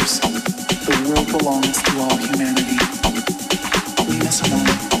leaders. The world belongs to all humanity. Leave us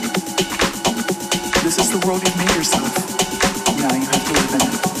alone. This is the world you've made yourself. Now you have to live in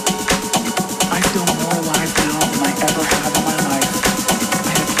it. I feel more alive now than I ever have in my life.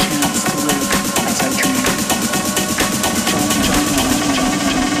 I have a chance to live as I dreamed.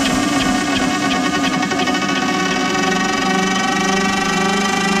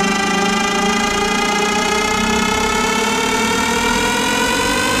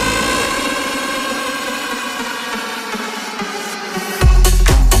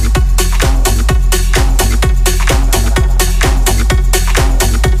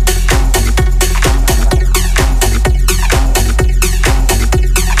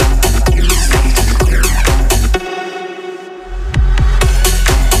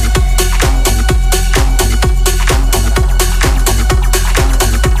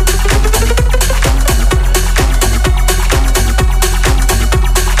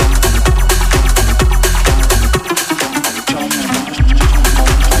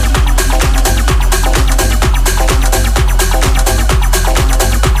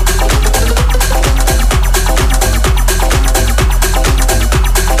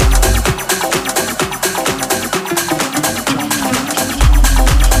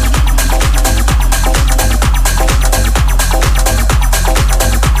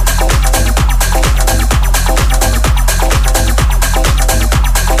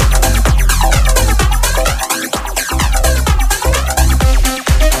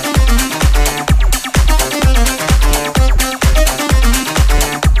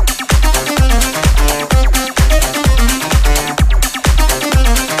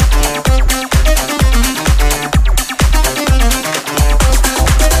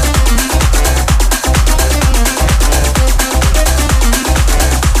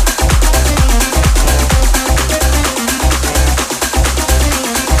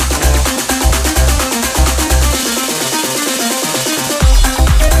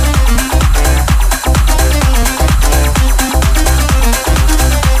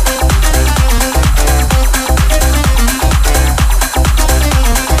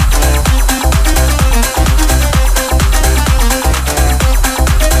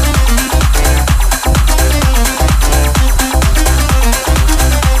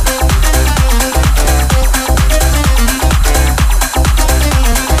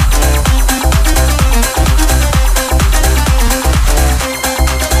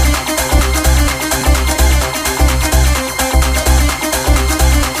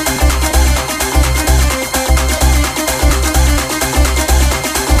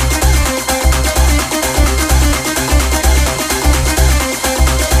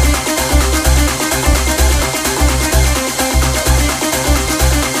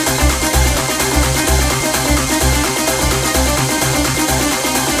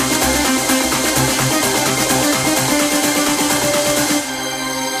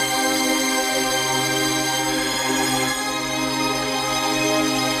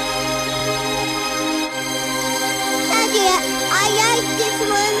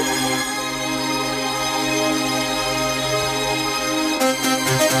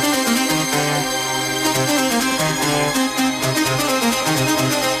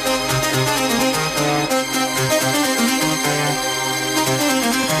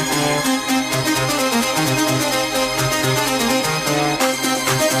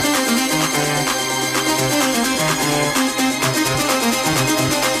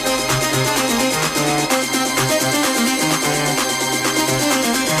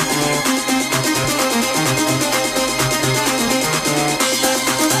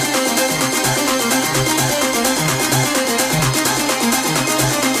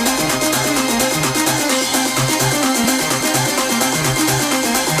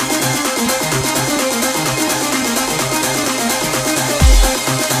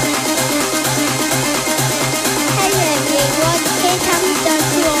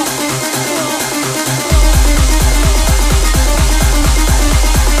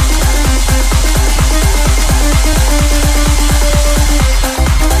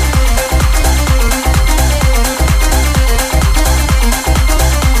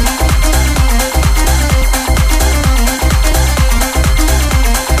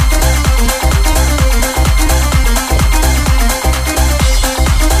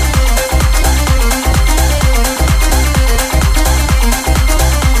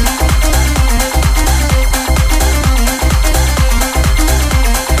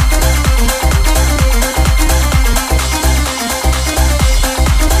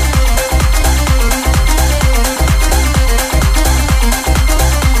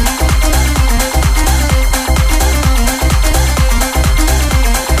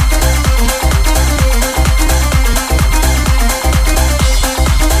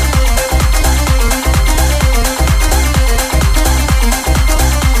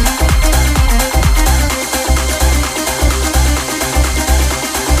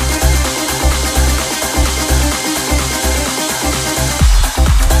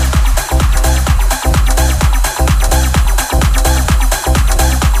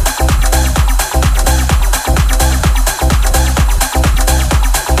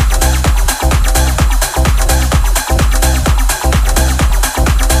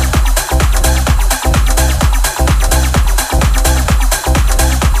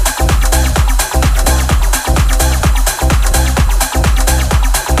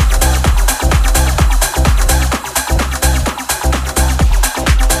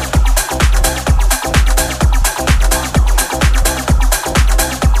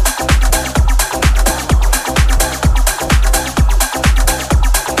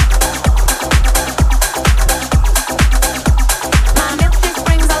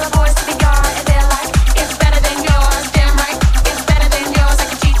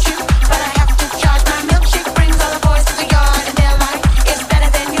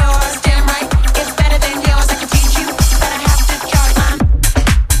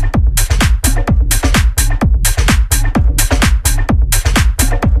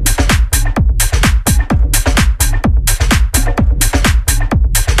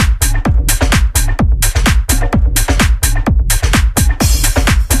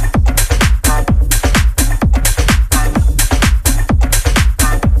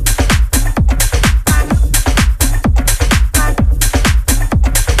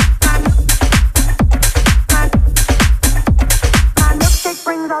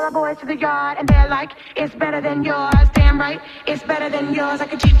 better than yours. Damn right, it's better than yours. I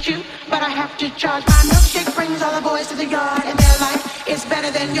could teach you, but I have to charge. My milkshake brings all the boys to the yard, and their life is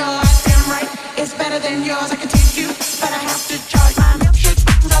better than yours. Damn right, it's better than yours. I could teach you, but I have to charge. My milkshake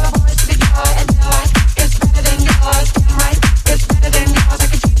brings all the boys to the yard, and their life is better than yours. Damn right, it's better than yours. I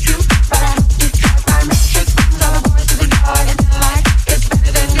could teach you, but I have to charge. My milkshake brings all the boys to the yard, and their life is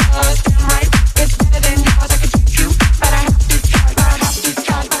better than yours. Damn right, it's better than yours. I could teach you, but I have to charge. But I have to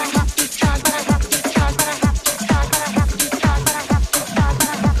charge. But I have to charge. But I have to charge. But I have to charge. But I have to charge. But I have to charge. But I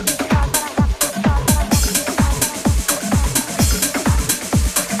have to charge. But I have to charge.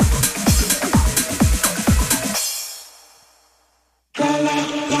 La la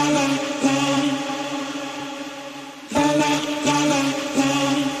la la la.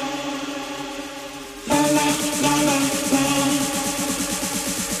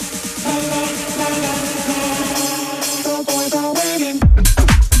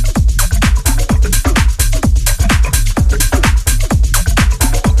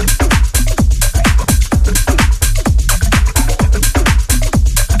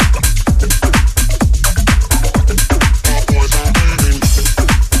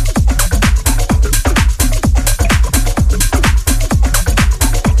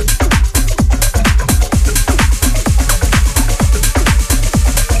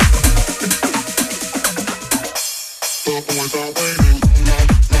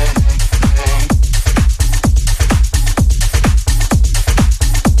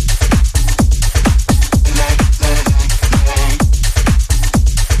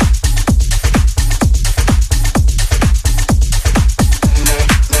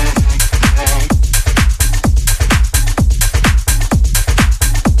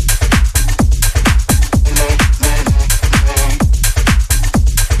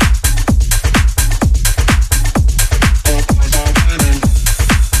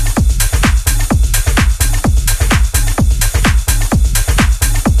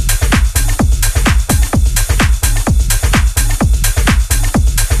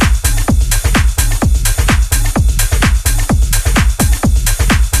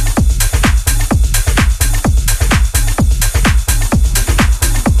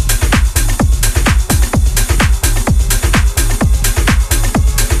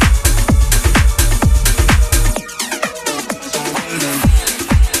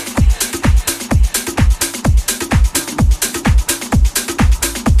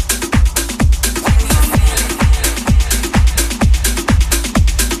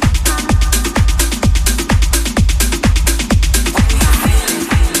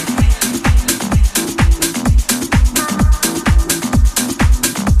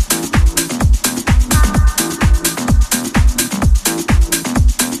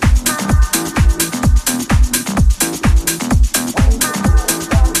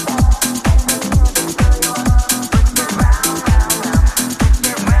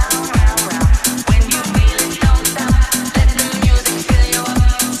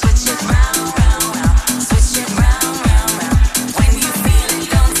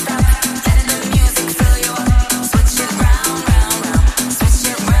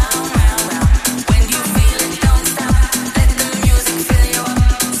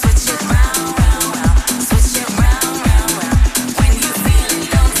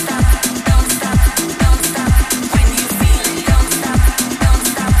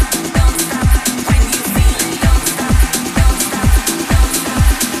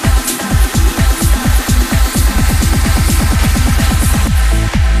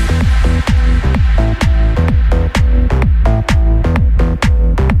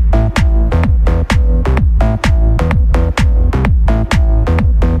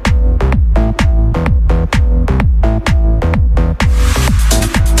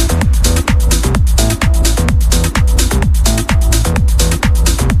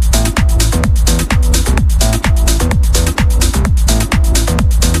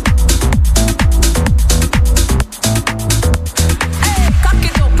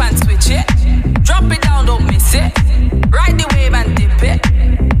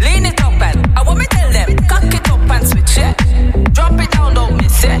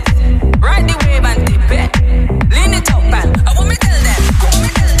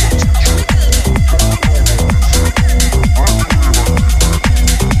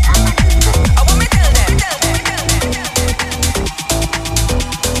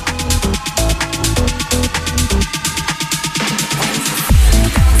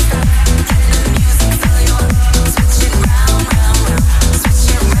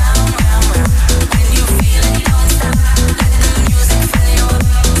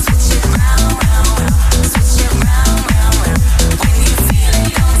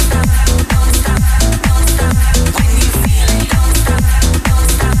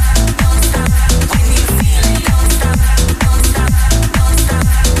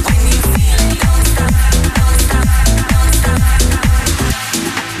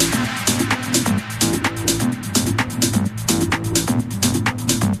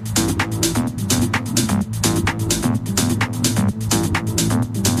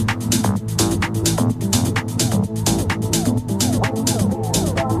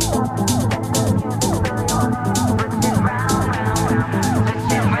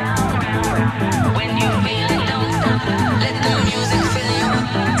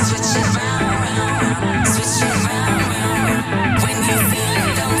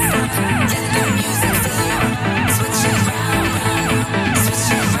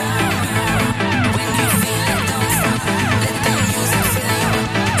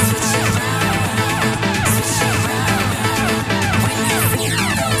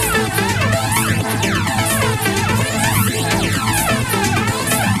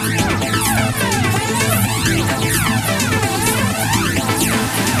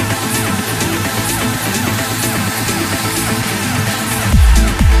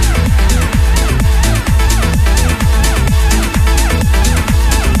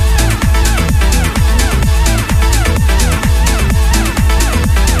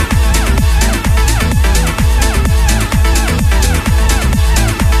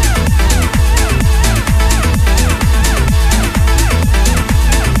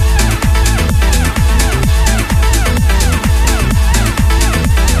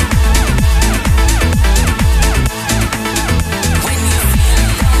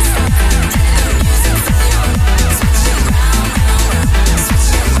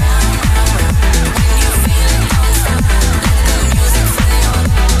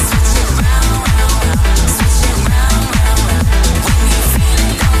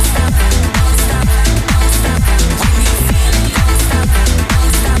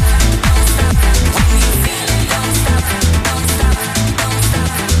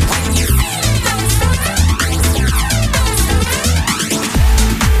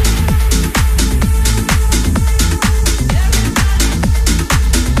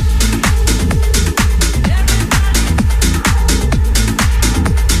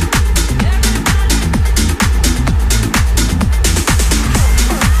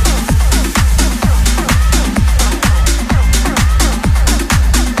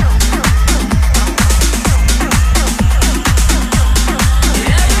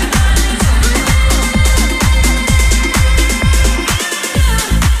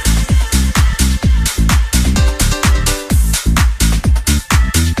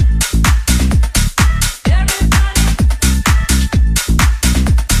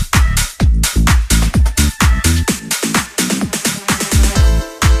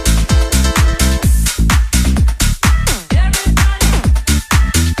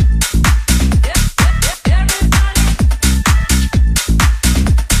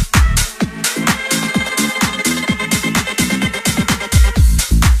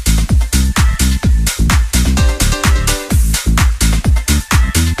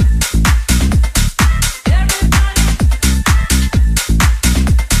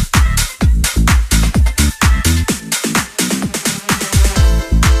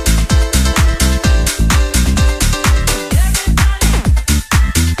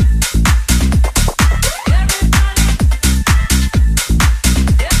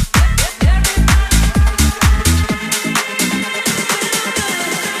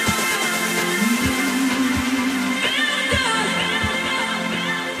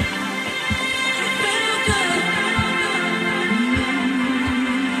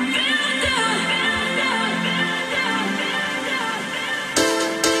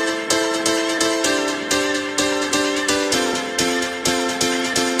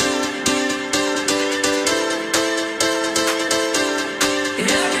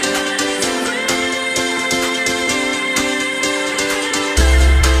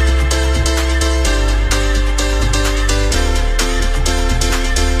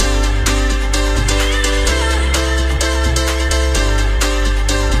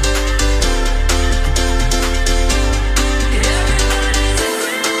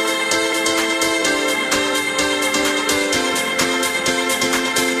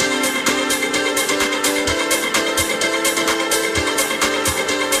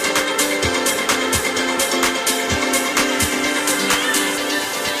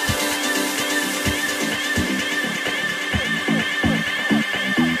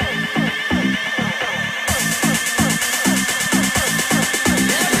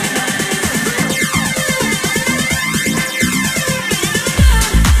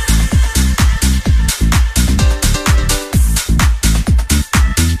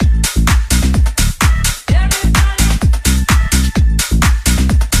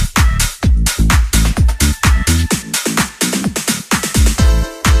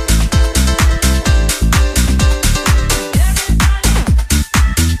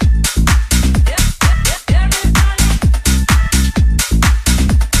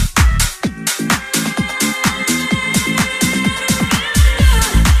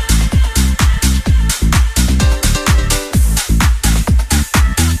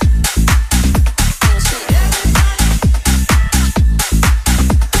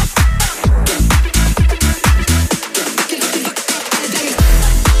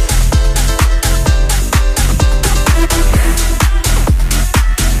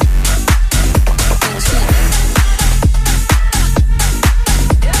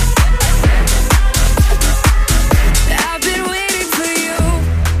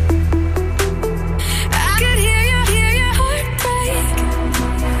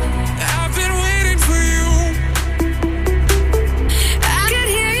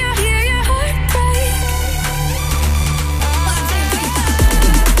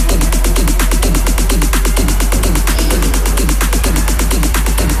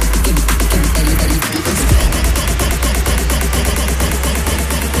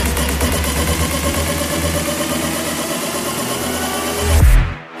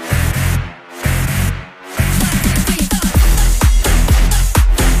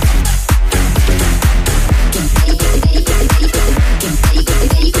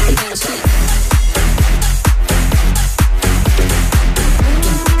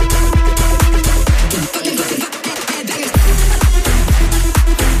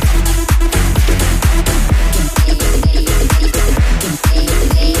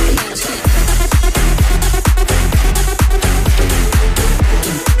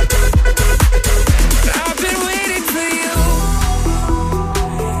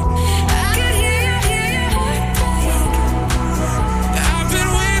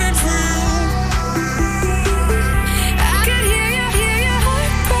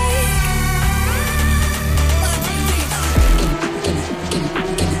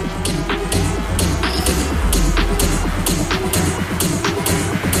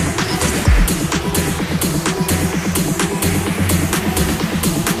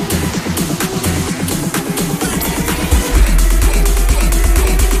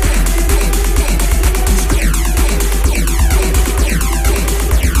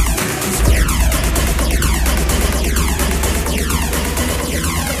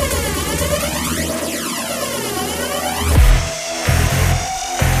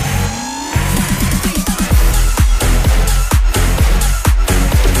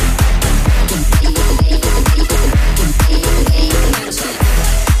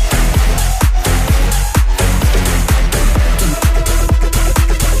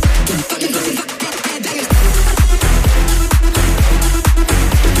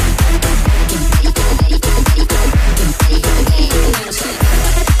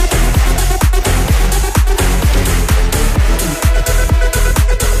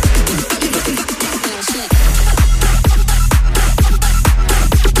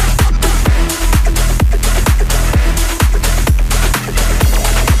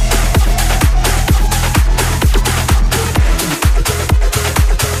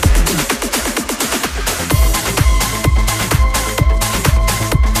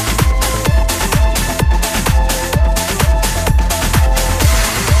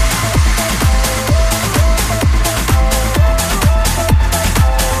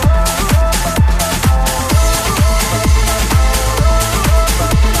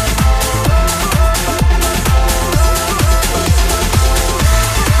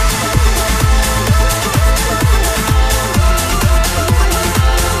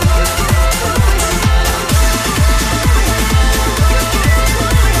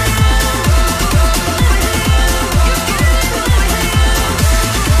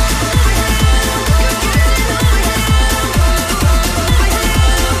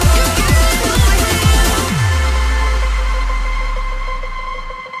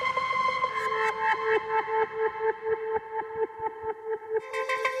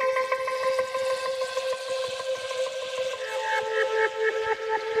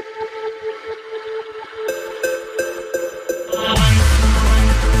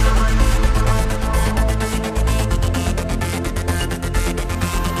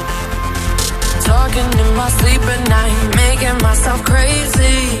 sleep at night, making myself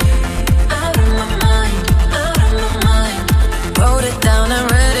crazy. Out of my mind, out of my mind. Wrote it down and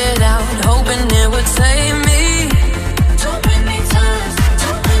read it out, hoping it would save me. Too many times,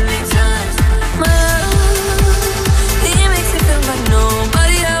 too many times. My love, he makes me feel like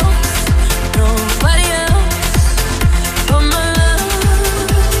nobody else, nobody else. But my love,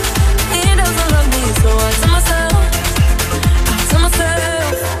 he doesn't love me, so I tell myself,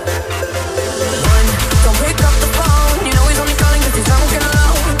 one, don't pick up the phone, you know he's only calling 'cause he's drunk and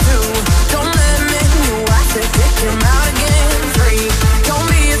alone. Two, don't let him in, you have to kick him out again. Three, don't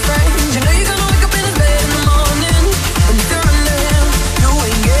be his friend, you know you're gonna wake up in his bed in the morning. And if you're under him, you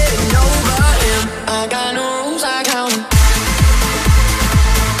ain't getting over him. I got no rules, I count 'em.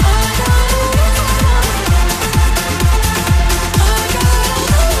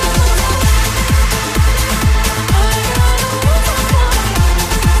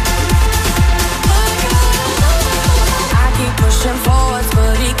 Pushing forwards,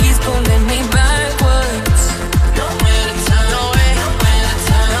 but he keeps pulling me backwards. Nowhere to turn, nowhere to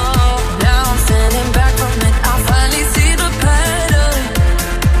turn. No, now I'm standing back from it. I finally see the pattern.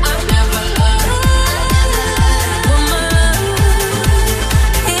 I never lied. But my love,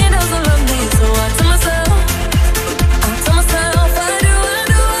 he doesn't love me, so I tell myself, I do.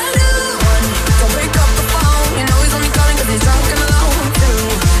 One, don't pick up the phone, you know he's only calling 'cause he's drunk and alone. Two,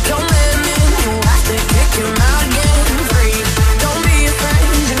 don't let him in, you have to kick him out again.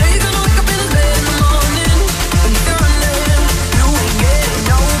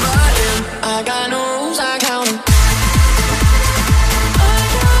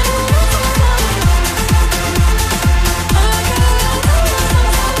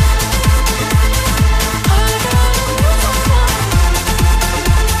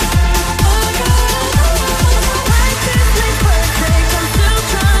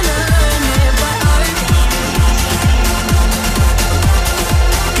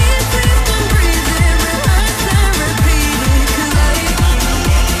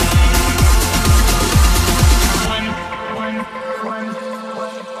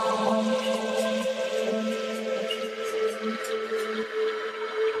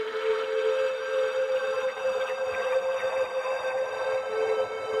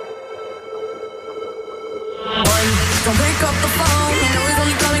 Don't pick up the phone, you know he's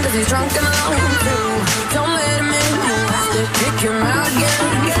only calling 'cause he's drunk and alone. Two, don't let him in, you have to kick him out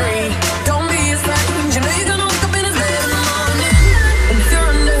again. Three, don't be his friend, you know you're gonna wake up in his bed in the morning. And if you're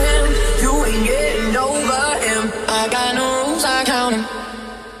under him, you ain't getting over him. I got no rules, I count 'em.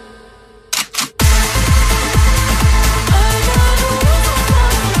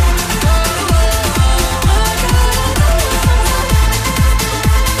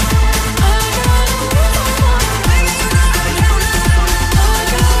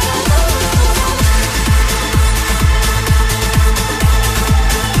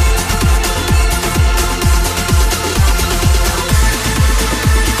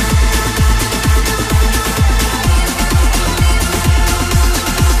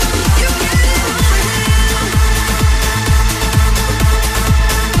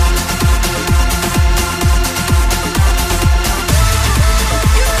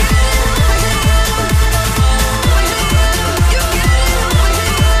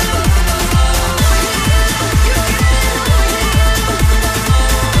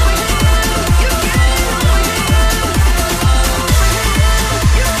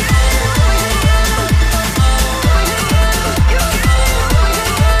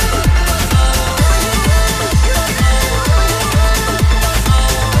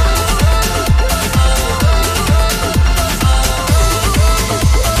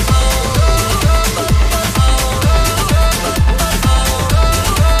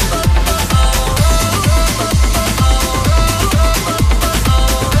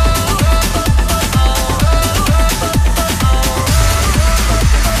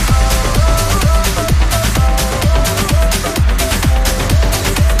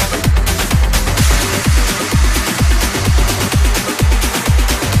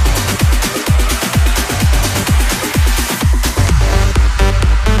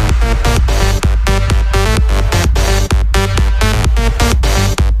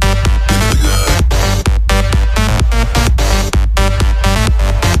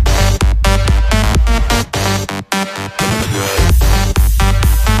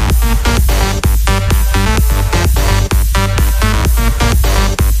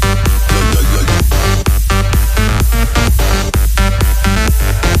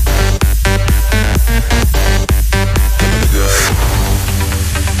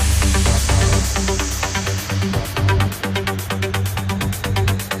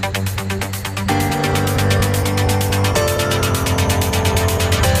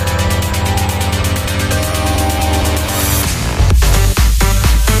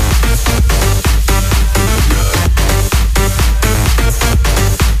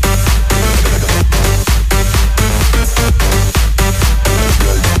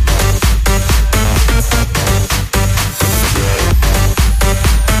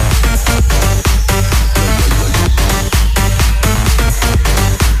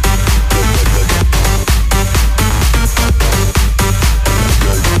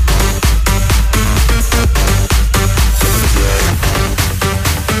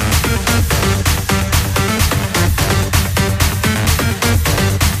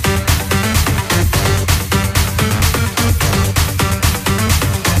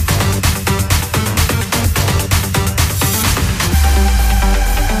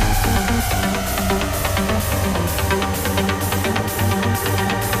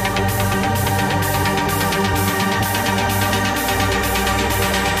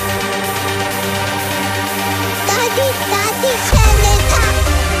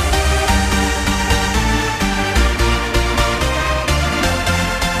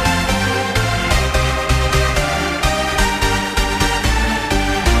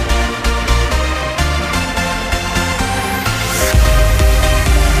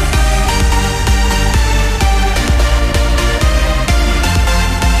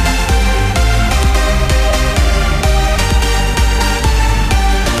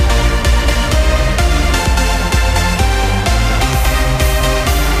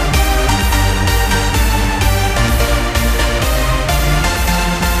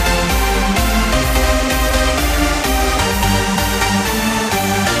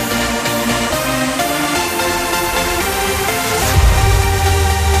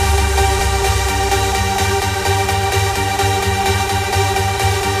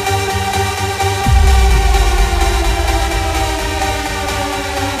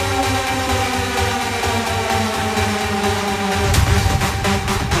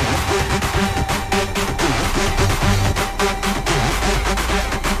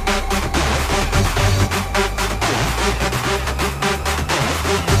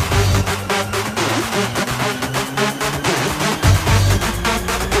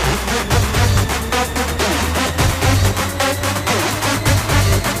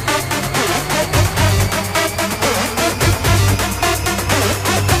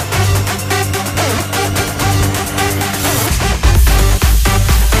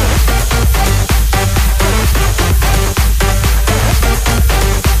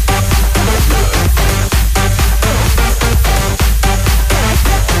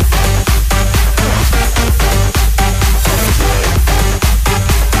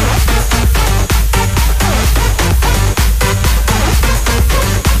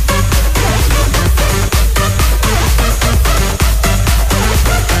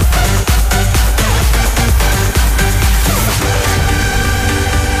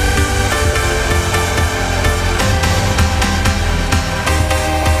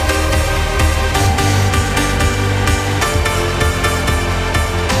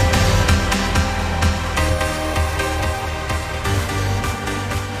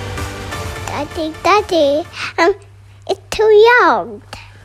 Daddy, it's too young.